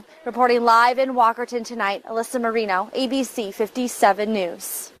wedding. Reporting live in Walkerton tonight, Alyssa Marino, ABC 57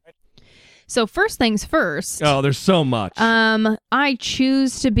 News. So first things first. Oh, there's so much. I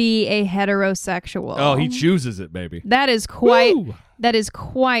choose to be a heterosexual. Oh, he chooses it, baby. That is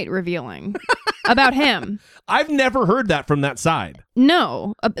quite revealing about him. I've never heard that from that side.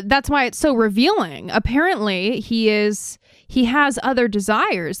 No, that's why it's so revealing. Apparently, he has other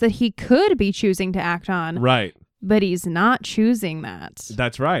desires that he could be choosing to act on. Right. But he's not choosing that.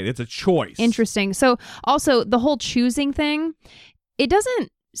 That's right. It's a choice. Interesting. So also the whole choosing thing, it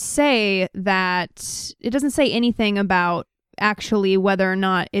doesn't say anything about actually whether or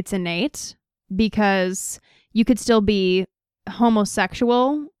not it's innate, because you could still be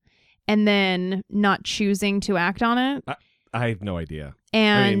homosexual and then not choosing to act on it. I have no idea.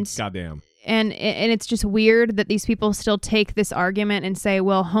 And goddamn. And it's just weird that these people still take this argument and say,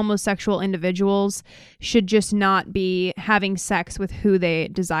 well, homosexual individuals should just not be having sex with who they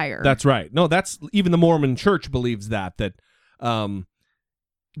desire. That's right. No, that's even the Mormon Church believes that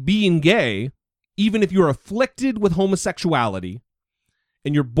being gay, even if you're afflicted with homosexuality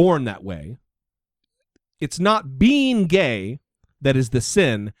and you're born that way, it's not being gay that is the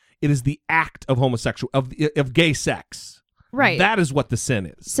sin. It is the act of of gay sex. Right. That is what the sin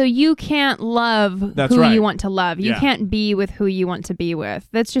is. So you can't love you want to love. You can't be with who you want to be with.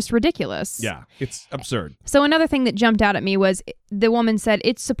 That's just ridiculous. Yeah, it's absurd. So another thing that jumped out at me was the woman said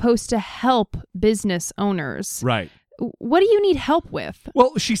it's supposed to help business owners. Right. What do you need help with?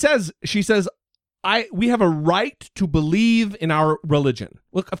 Well, she says we have a right to believe in our religion.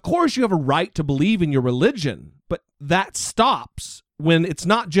 Look, of course you have a right to believe in your religion, but that stops when it's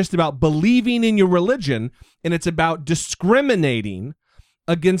not just about believing in your religion and it's about discriminating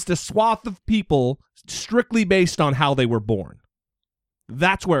against a swath of people strictly based on how they were born.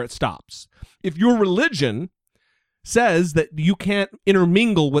 That's where it stops. If your religion says that you can't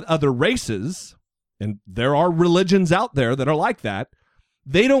intermingle with other races, and there are religions out there that are like that,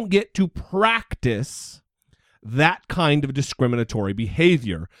 They don't get to practice that kind of discriminatory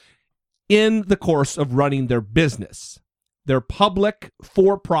behavior in the course of running their business, their public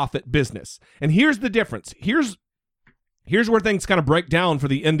for-profit business. And here's the difference. Here's where things kind of break down for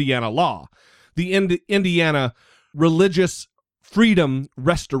the Indiana law. The Indiana Religious Freedom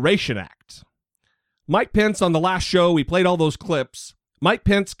Restoration Act. Mike Pence, on the last show, we played all those clips. Mike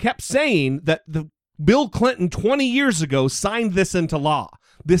Pence kept saying that Bill Clinton 20 years ago signed this into law,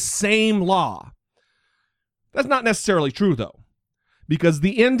 this same law. That's not necessarily true, though, because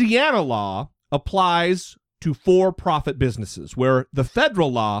the Indiana law applies to for-profit businesses, where the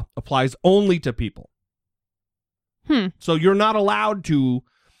federal law applies only to people. So you're not allowed to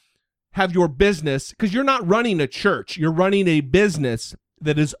have your business, because you're not running a church. You're running a business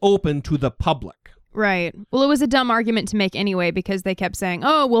that is open to the public. Right. Well, it was a dumb argument to make anyway, because they kept saying,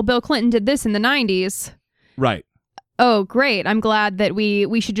 oh, well, Bill Clinton did this in the 90s. Right. Oh, great. I'm glad that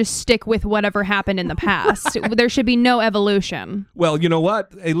we should just stick with whatever happened in the past. There should be no evolution. Well, you know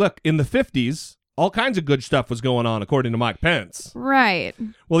what? Hey, look, in the 50s, all kinds of good stuff was going on, according to Mike Pence. Right.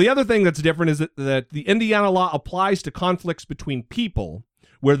 Well, the other thing that's different is that the Indiana law applies to conflicts between people,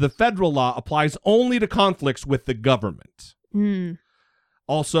 where the federal law applies only to conflicts with the government.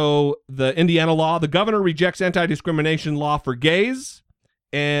 Also, the Indiana law, the governor rejects anti-discrimination law for gays,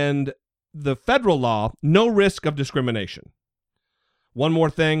 and the federal law, no risk of discrimination. One more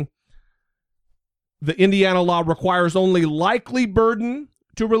thing. The Indiana law requires only likely burden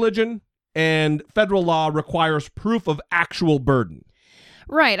to religion, and federal law requires proof of actual burden.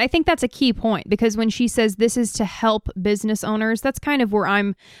 Right. I think that's a key point, because when she says this is to help business owners, that's kind of where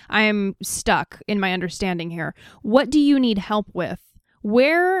I'm stuck in my understanding here. What do you need help with?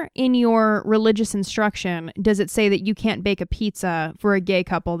 Where in your religious instruction does it say that you can't bake a pizza for a gay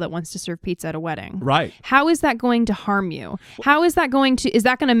couple that wants to serve pizza at a wedding? Right. How is that going to harm you? Is that going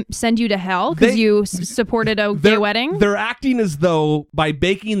to send you to hell because you supported a gay wedding? They're acting as though by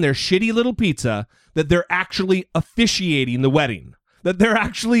baking their shitty little pizza that they're actually officiating the wedding, that they're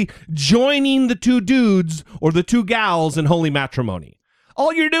actually joining the two dudes or the two gals in holy matrimony.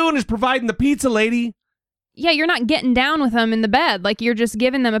 All you're doing is providing the pizza, lady. Yeah, you're not getting down with them in the bed. Like, you're just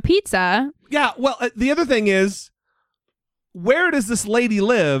giving them a pizza. Yeah, well, the other thing is, where does this lady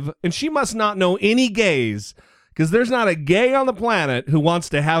live? And she must not know any gays, because there's not a gay on the planet who wants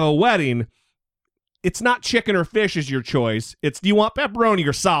to have a wedding. It's not chicken or fish is your choice. It's, do you want pepperoni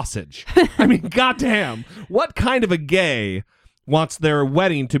or sausage? I mean, goddamn. What kind of a gay wants their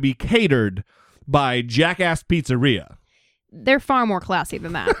wedding to be catered by Jackass Pizzeria? They're far more classy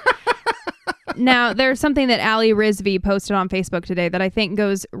than that. Now, there's something that Ali Rizvi posted on Facebook today that I think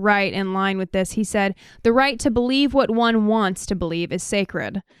goes right in line with this. He said, the right to believe what one wants to believe is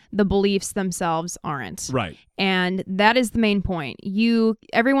sacred. The beliefs themselves aren't. Right. And that is the main point.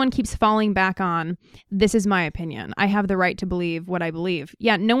 Everyone keeps falling back on, this is my opinion. I have the right to believe what I believe.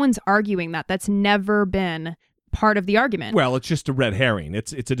 Yeah, no one's arguing that. That's never been part of the argument. Well, it's just a red herring.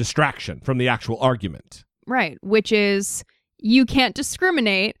 It's a distraction from the actual argument. Right, which is, you can't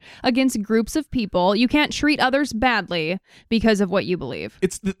discriminate against groups of people. You can't treat others badly because of what you believe.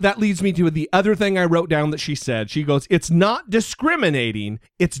 That leads me to the other thing I wrote down that she said. She goes, it's not discriminating,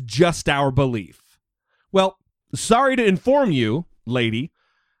 it's just our belief. Well, sorry to inform you, lady,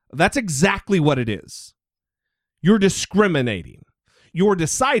 that's exactly what it is. You're discriminating. You're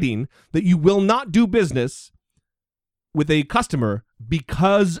deciding that you will not do business with a customer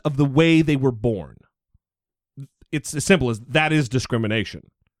because of the way they were born. It's as simple as that is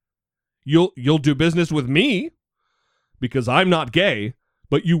discrimination. You'll do business with me because I'm not gay,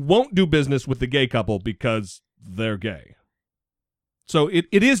 but you won't do business with the gay couple because they're gay. So it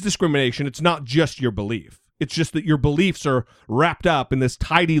is discrimination. It's not just your belief. It's just that your beliefs are wrapped up in this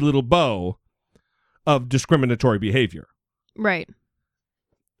tidy little bow of discriminatory behavior. Right.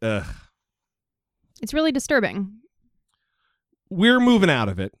 Ugh. It's really disturbing. We're moving out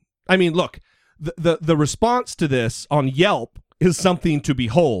of it. I mean, look, the response to this on Yelp is something to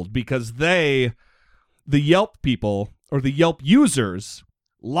behold, because the Yelp people or the Yelp users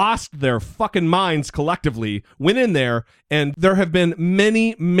lost their fucking minds collectively, went in there, and there have been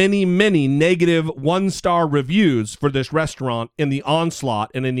many, many, many negative one-star reviews for this restaurant in the onslaught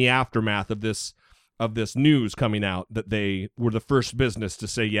and in the aftermath of this news coming out that they were the first business to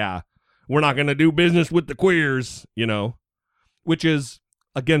say, yeah, we're not going to do business with the queers, which is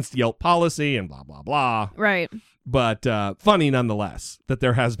against Yelp policy and blah, blah, blah. Right. But funny nonetheless that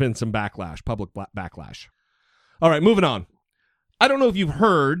there has been some backlash, public backlash. All right, moving on. I don't know if you've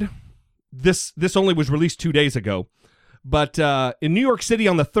heard, this only was released 2 days ago, but in New York City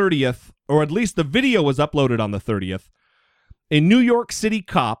on the 30th, or at least the video was uploaded on the 30th, A New York City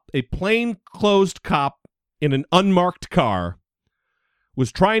cop, a plainclothes cop in an unmarked car,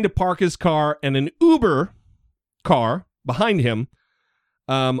 was trying to park his car, and an Uber car behind him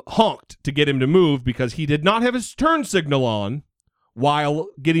honked to get him to move because he did not have his turn signal on while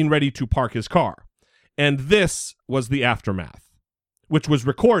getting ready to park his car. And this was the aftermath, which was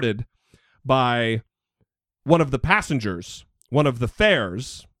recorded by one of the passengers, one of the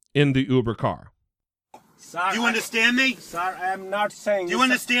fares in the Uber car. Sir, do you understand me? Sir, I am not saying... Do you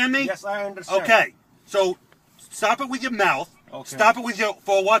understand me? Yes, I understand. Okay, so stop it with your mouth. Okay. Stop it with your,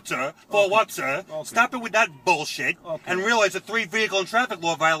 for what, sir? For what, sir? Okay. Stop it with that bullshit, and realize the 3 vehicle and traffic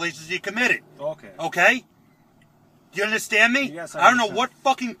law violations you committed. Okay. Okay? Do you understand me? Yes, I don't know what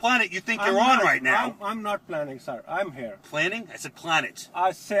fucking planet you think you're on right now. I'm not planning, sir. I'm here. Planning? I said planet.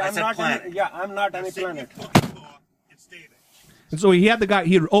 I'm not planet. I'm not any planet. And so he had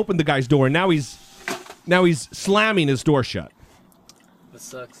opened the guy's door, and now he's slamming his door shut. That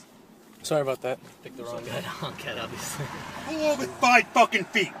sucks. Sorry about that. Picked the wrong guy to honk at, obviously. Pull over 5 fucking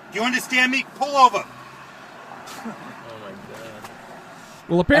feet. Do you understand me? Pull over. Oh my god.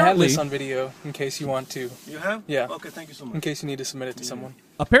 Well, apparently... I have this on video, in case you want to. You have? Yeah. Okay, thank you so much. In case you need to submit it to someone.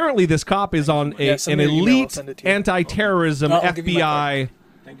 Apparently this cop is on an elite anti-terrorism FBI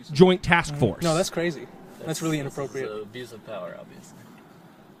joint task force. No, that's crazy. That's really inappropriate. It's abuse of power, obviously.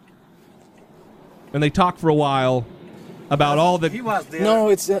 And they talk for a while about all the... He was there. No,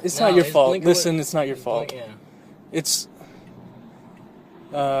 it's not your fault. Listen, it's not your fault. Yeah. It's...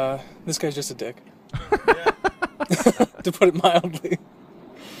 this guy's just a dick. To put it mildly.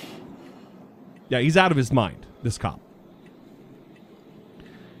 Yeah, he's out of his mind, this cop.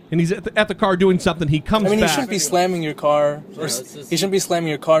 And he's at the car doing something. He comes back. He shouldn't be slamming your car. He shouldn't be slamming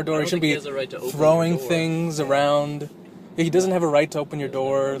your car door. He shouldn't be throwing things around. He doesn't have a right to open your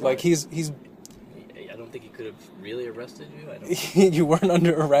door. Like, he's... I don't think he could have really arrested you. I don't You weren't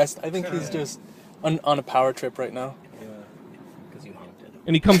under arrest. I think he's just on a power trip right now. Yeah. Because you honked at him.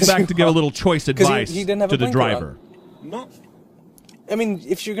 And he comes back to give a little choice advice he didn't have to a the blinker driver. On. No. I mean,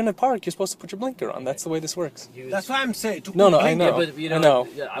 if you're going to park, you're supposed to put your blinker on. That's the way this works. That's what I'm saying. No, I know. Yeah, but, you know,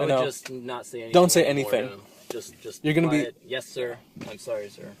 I would just not say anything. Don't say anything. Just you're going to be... Yes, sir. I'm sorry,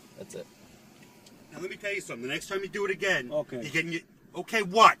 sir. That's it. Now, let me tell you something. The next time you do it again, you're getting... Okay,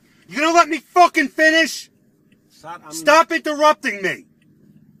 what? You going to let me fucking finish? Stop interrupting me.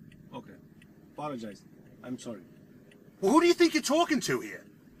 Okay. Apologize. I'm sorry. Well, who do you think you're talking to here?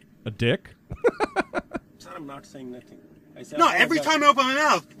 A dick? Sir, I'm not saying nothing. No, every time I open my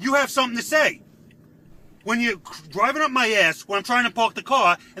mouth, you have something to say. When you're driving up my ass when I'm trying to park the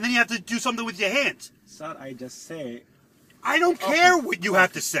car, and then you have to do something with your hands. Sir, I just say... I don't care what you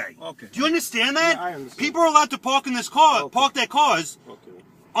have to say. Okay. Do you understand that? Yeah, I understand. People are allowed to park in this car, park their cars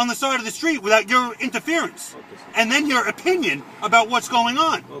on the side of the street without your interference. And then your opinion about what's going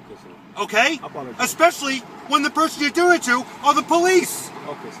on. Okay, sir. Okay? Apologize. Especially when the person you're doing it to are the police.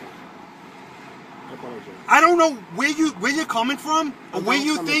 Okay, sir. I don't know where you're coming from, or where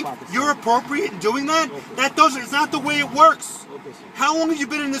you think you're appropriate in doing that. Okay. It's not the way it works. Okay, how long have you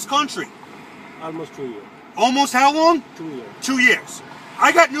been in this country? Almost 2 years. Almost how long? 2 years. 2 years.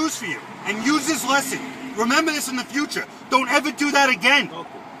 I got news for you, and use this lesson. Remember this in the future. Don't ever do that again. Okay.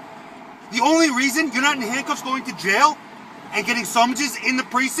 The only reason you're not in handcuffs going to jail and getting summonses in the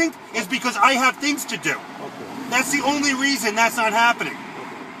precinct is because I have things to do. Okay. That's the only reason that's not happening.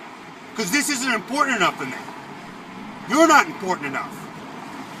 Because this isn't important enough for me. You're not important enough.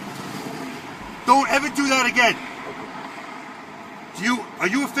 Don't ever do that again. Are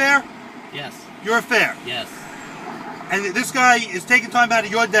you a fare? Yes. You're a fare? Yes. And this guy is taking time out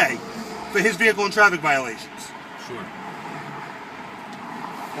of your day for his vehicle and traffic violations. Sure.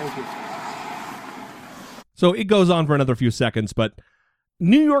 Thank you. So it goes on for another few seconds, but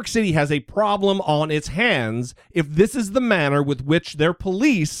New York City has a problem on its hands if this is the manner with which their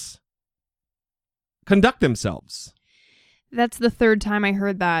police conduct themselves. That's the third time I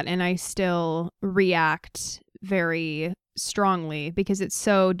heard that, and I still react very strongly because it's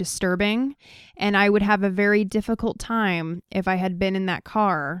so disturbing, and I would have a very difficult time if I had been in that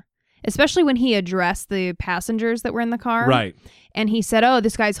car, especially when he addressed the passengers that were in the car. Right. And he said, oh,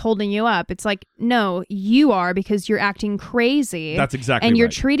 this guy's holding you up. It's like, no, you are, because you're acting crazy. That's exactly And you're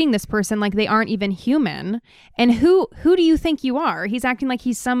right. treating this person like they aren't even human. And who do you think you are? He's acting like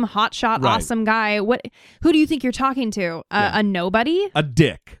he's some hotshot, awesome guy. Who do you think you're talking to? A nobody? A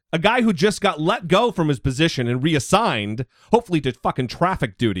dick. A guy who just got let go from his position and reassigned, hopefully to fucking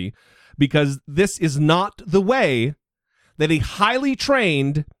traffic duty, because this is not the way that a highly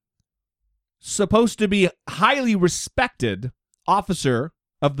trained, supposed to be highly respected officer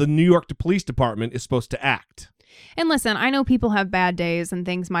of the New York Police Department is supposed to act. And listen, I know people have bad days and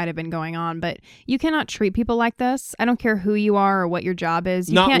things might have been going on, but you cannot treat people like this. I don't care who you are or what your job is.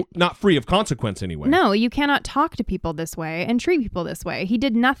 Not free of consequence anyway. No, you cannot talk to people this way and treat people this way. He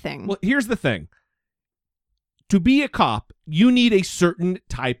did nothing. Well, here's the thing. To be a cop, you need a certain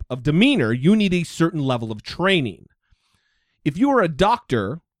type of demeanor. You need a certain level of training. If you are a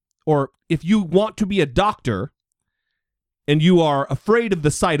doctor, or if you want to be a doctor and you are afraid of the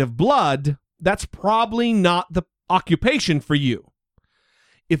sight of blood, that's probably not the occupation for you.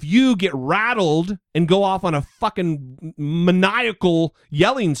 If you get rattled and go off on a fucking maniacal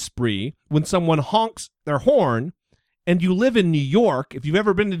yelling spree when someone honks their horn, and you live in New York, if you've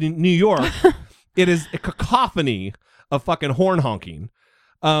ever been to New York, it is a cacophony of fucking horn honking.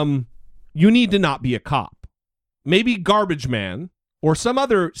 You need to not be a cop. Maybe garbage man or some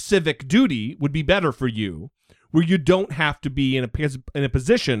other civic duty would be better for you, where you don't have to be in a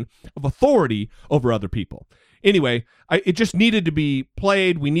position of authority over other people. Anyway, it just needed to be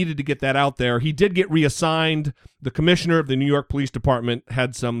played. We needed to get that out there. He did get reassigned. The commissioner of the New York Police Department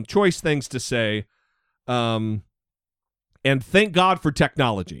had some choice things to say. And thank God for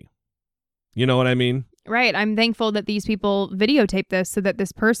technology. You know what I mean? Right. I'm thankful that these people videotaped this so that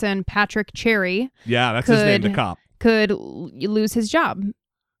this person, Patrick Cherry, yeah, that's his name, the cop, could lose his job.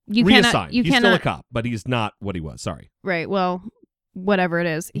 Reassigned. He's still a cop, but he's not what he was. Sorry. Right. Well, whatever it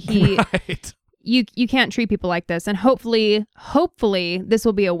is, right. You can't treat people like this, and hopefully this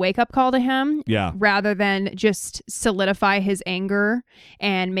will be a wake up call to him. Yeah. Rather than just solidify his anger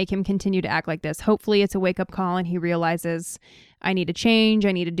and make him continue to act like this. Hopefully, it's a wake up call, and he realizes, I need to change.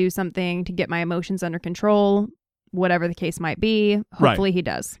 I need to do something to get my emotions under control. Whatever the case might be. Hopefully, he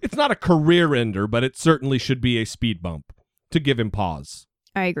does. It's not a career ender, but it certainly should be a speed bump to give him pause.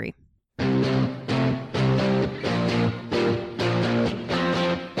 I agree.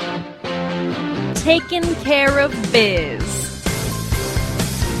 Taking care of biz.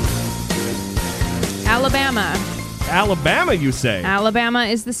 Alabama. Alabama, you say? Alabama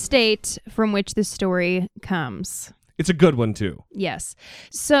is the state from which this story comes. It's a good one, too. Yes.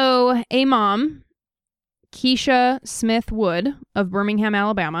 So, a mom, Keisha Smith Wood of Birmingham,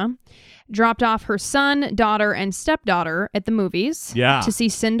 Alabama, dropped off her son, daughter, and stepdaughter at the movies to see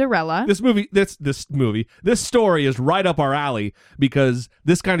Cinderella. This story is right up our alley because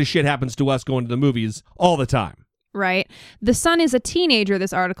this kind of shit happens to us going to the movies all the time. Right. The son is a teenager,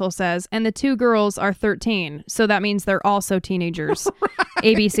 this article says, and the two girls are 13. So that means they're also teenagers.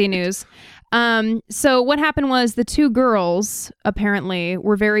 Right. ABC News. So what happened was the two girls apparently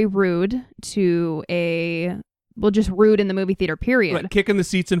were very rude to just rude in the movie theater, period. Right, kicking the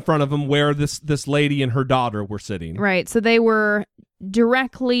seats in front of them where this lady and her daughter were sitting. Right. So they were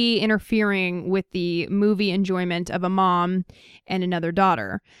directly interfering with the movie enjoyment of a mom and another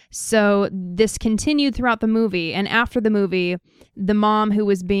daughter. So this continued throughout the movie. And after the movie, the mom, who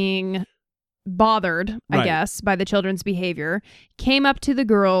was being bothered, I guess, by the children's behavior, came up to the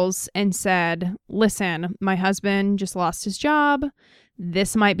girls and said, listen, my husband just lost his job.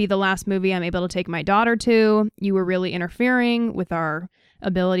 This might be the last movie I'm able to take my daughter to. You were really interfering with our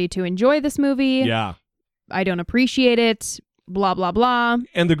ability to enjoy this movie. Yeah. I don't appreciate it. Blah, blah, blah.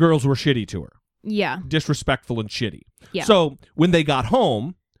 And the girls were shitty to her. Yeah. Disrespectful and shitty. Yeah. So when they got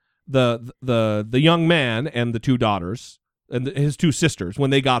home, the young man and the two daughters and his two sisters,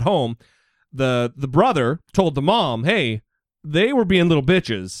 when they got home, the brother told the mom, hey, they were being little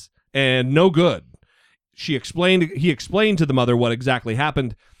bitches and no good. He explained to the mother what exactly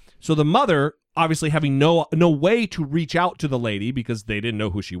happened. So the mother, obviously having no way to reach out to the lady because they didn't know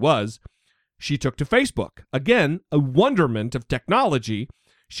who she was, she took to Facebook. Again, a wonderment of technology.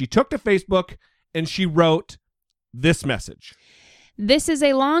 She took to Facebook and she wrote this message. This is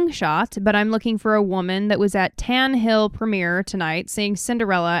a long shot, but I'm looking for a woman that was at Tan Hill premiere tonight seeing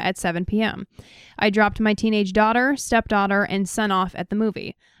Cinderella at 7 p.m. I dropped my teenage daughter, stepdaughter, and son off at the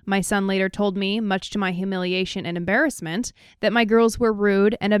movie. My son later told me, much to my humiliation and embarrassment, that my girls were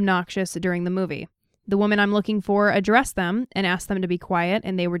rude and obnoxious during the movie. The woman I'm looking for addressed them and asked them to be quiet,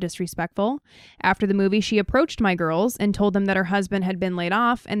 and they were disrespectful. After the movie, she approached my girls and told them that her husband had been laid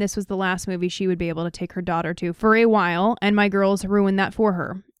off, and this was the last movie she would be able to take her daughter to for a while, and my girls ruined that for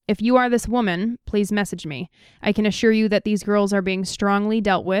her. If you are this woman, please message me. I can assure you that these girls are being strongly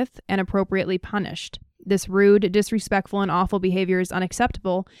dealt with and appropriately punished. This rude, disrespectful, and awful behavior is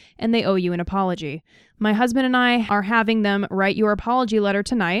unacceptable, and they owe you an apology. My husband and I are having them write your apology letter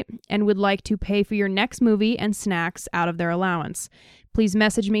tonight and would like to pay for your next movie and snacks out of their allowance. Please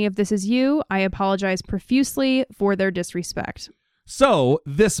message me if this is you. I apologize profusely for their disrespect. So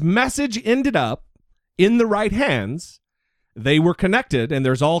this message ended up in the right hands, they were connected, and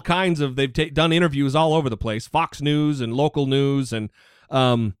there's all kinds of, they've done interviews all over the place, Fox News and local news, and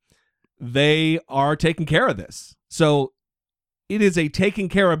they are taking care of this. So it is a taking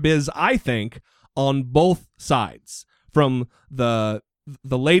care of biz, I think, on both sides. From the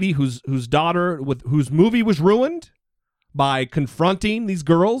lady whose daughter, whose movie was ruined by confronting these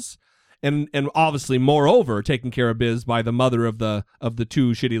girls, and obviously, moreover, taking care of biz by the mother of the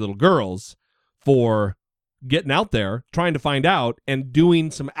two shitty little girls for getting out there, trying to find out, and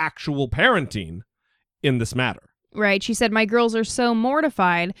doing some actual parenting in this matter. Right. She said, my girls are so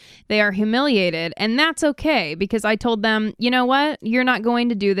mortified. They are humiliated. And that's okay, because I told them, you know what? You're not going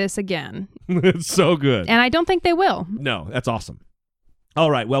to do this again. It's so good. And I don't think they will. No, that's awesome.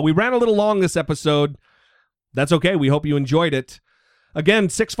 All right. Well, we ran a little long this episode. That's okay. We hope you enjoyed it. Again,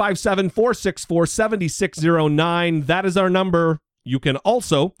 657-464-7609. That is our number. You can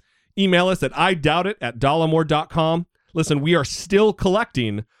also email us at idoubitit@dollemore.com. Listen, we are still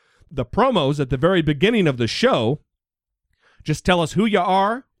collecting the promos at the very beginning of the show. Just tell us who you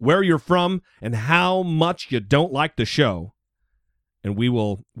are, where you're from, and how much you don't like the show, and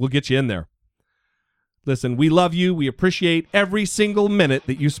we'll get you in there. Listen, we love you. We appreciate every single minute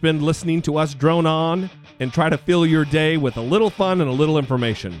that you spend listening to us drone on and try to fill your day with a little fun and a little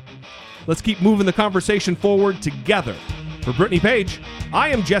information. Let's keep moving the conversation forward together. For Brittany Page, I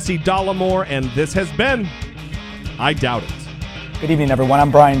am Jesse Dollemore, and this has been I Doubt It. Good evening, everyone.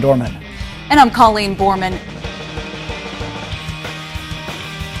 I'm Brian Dorman. And I'm Colleen Borman.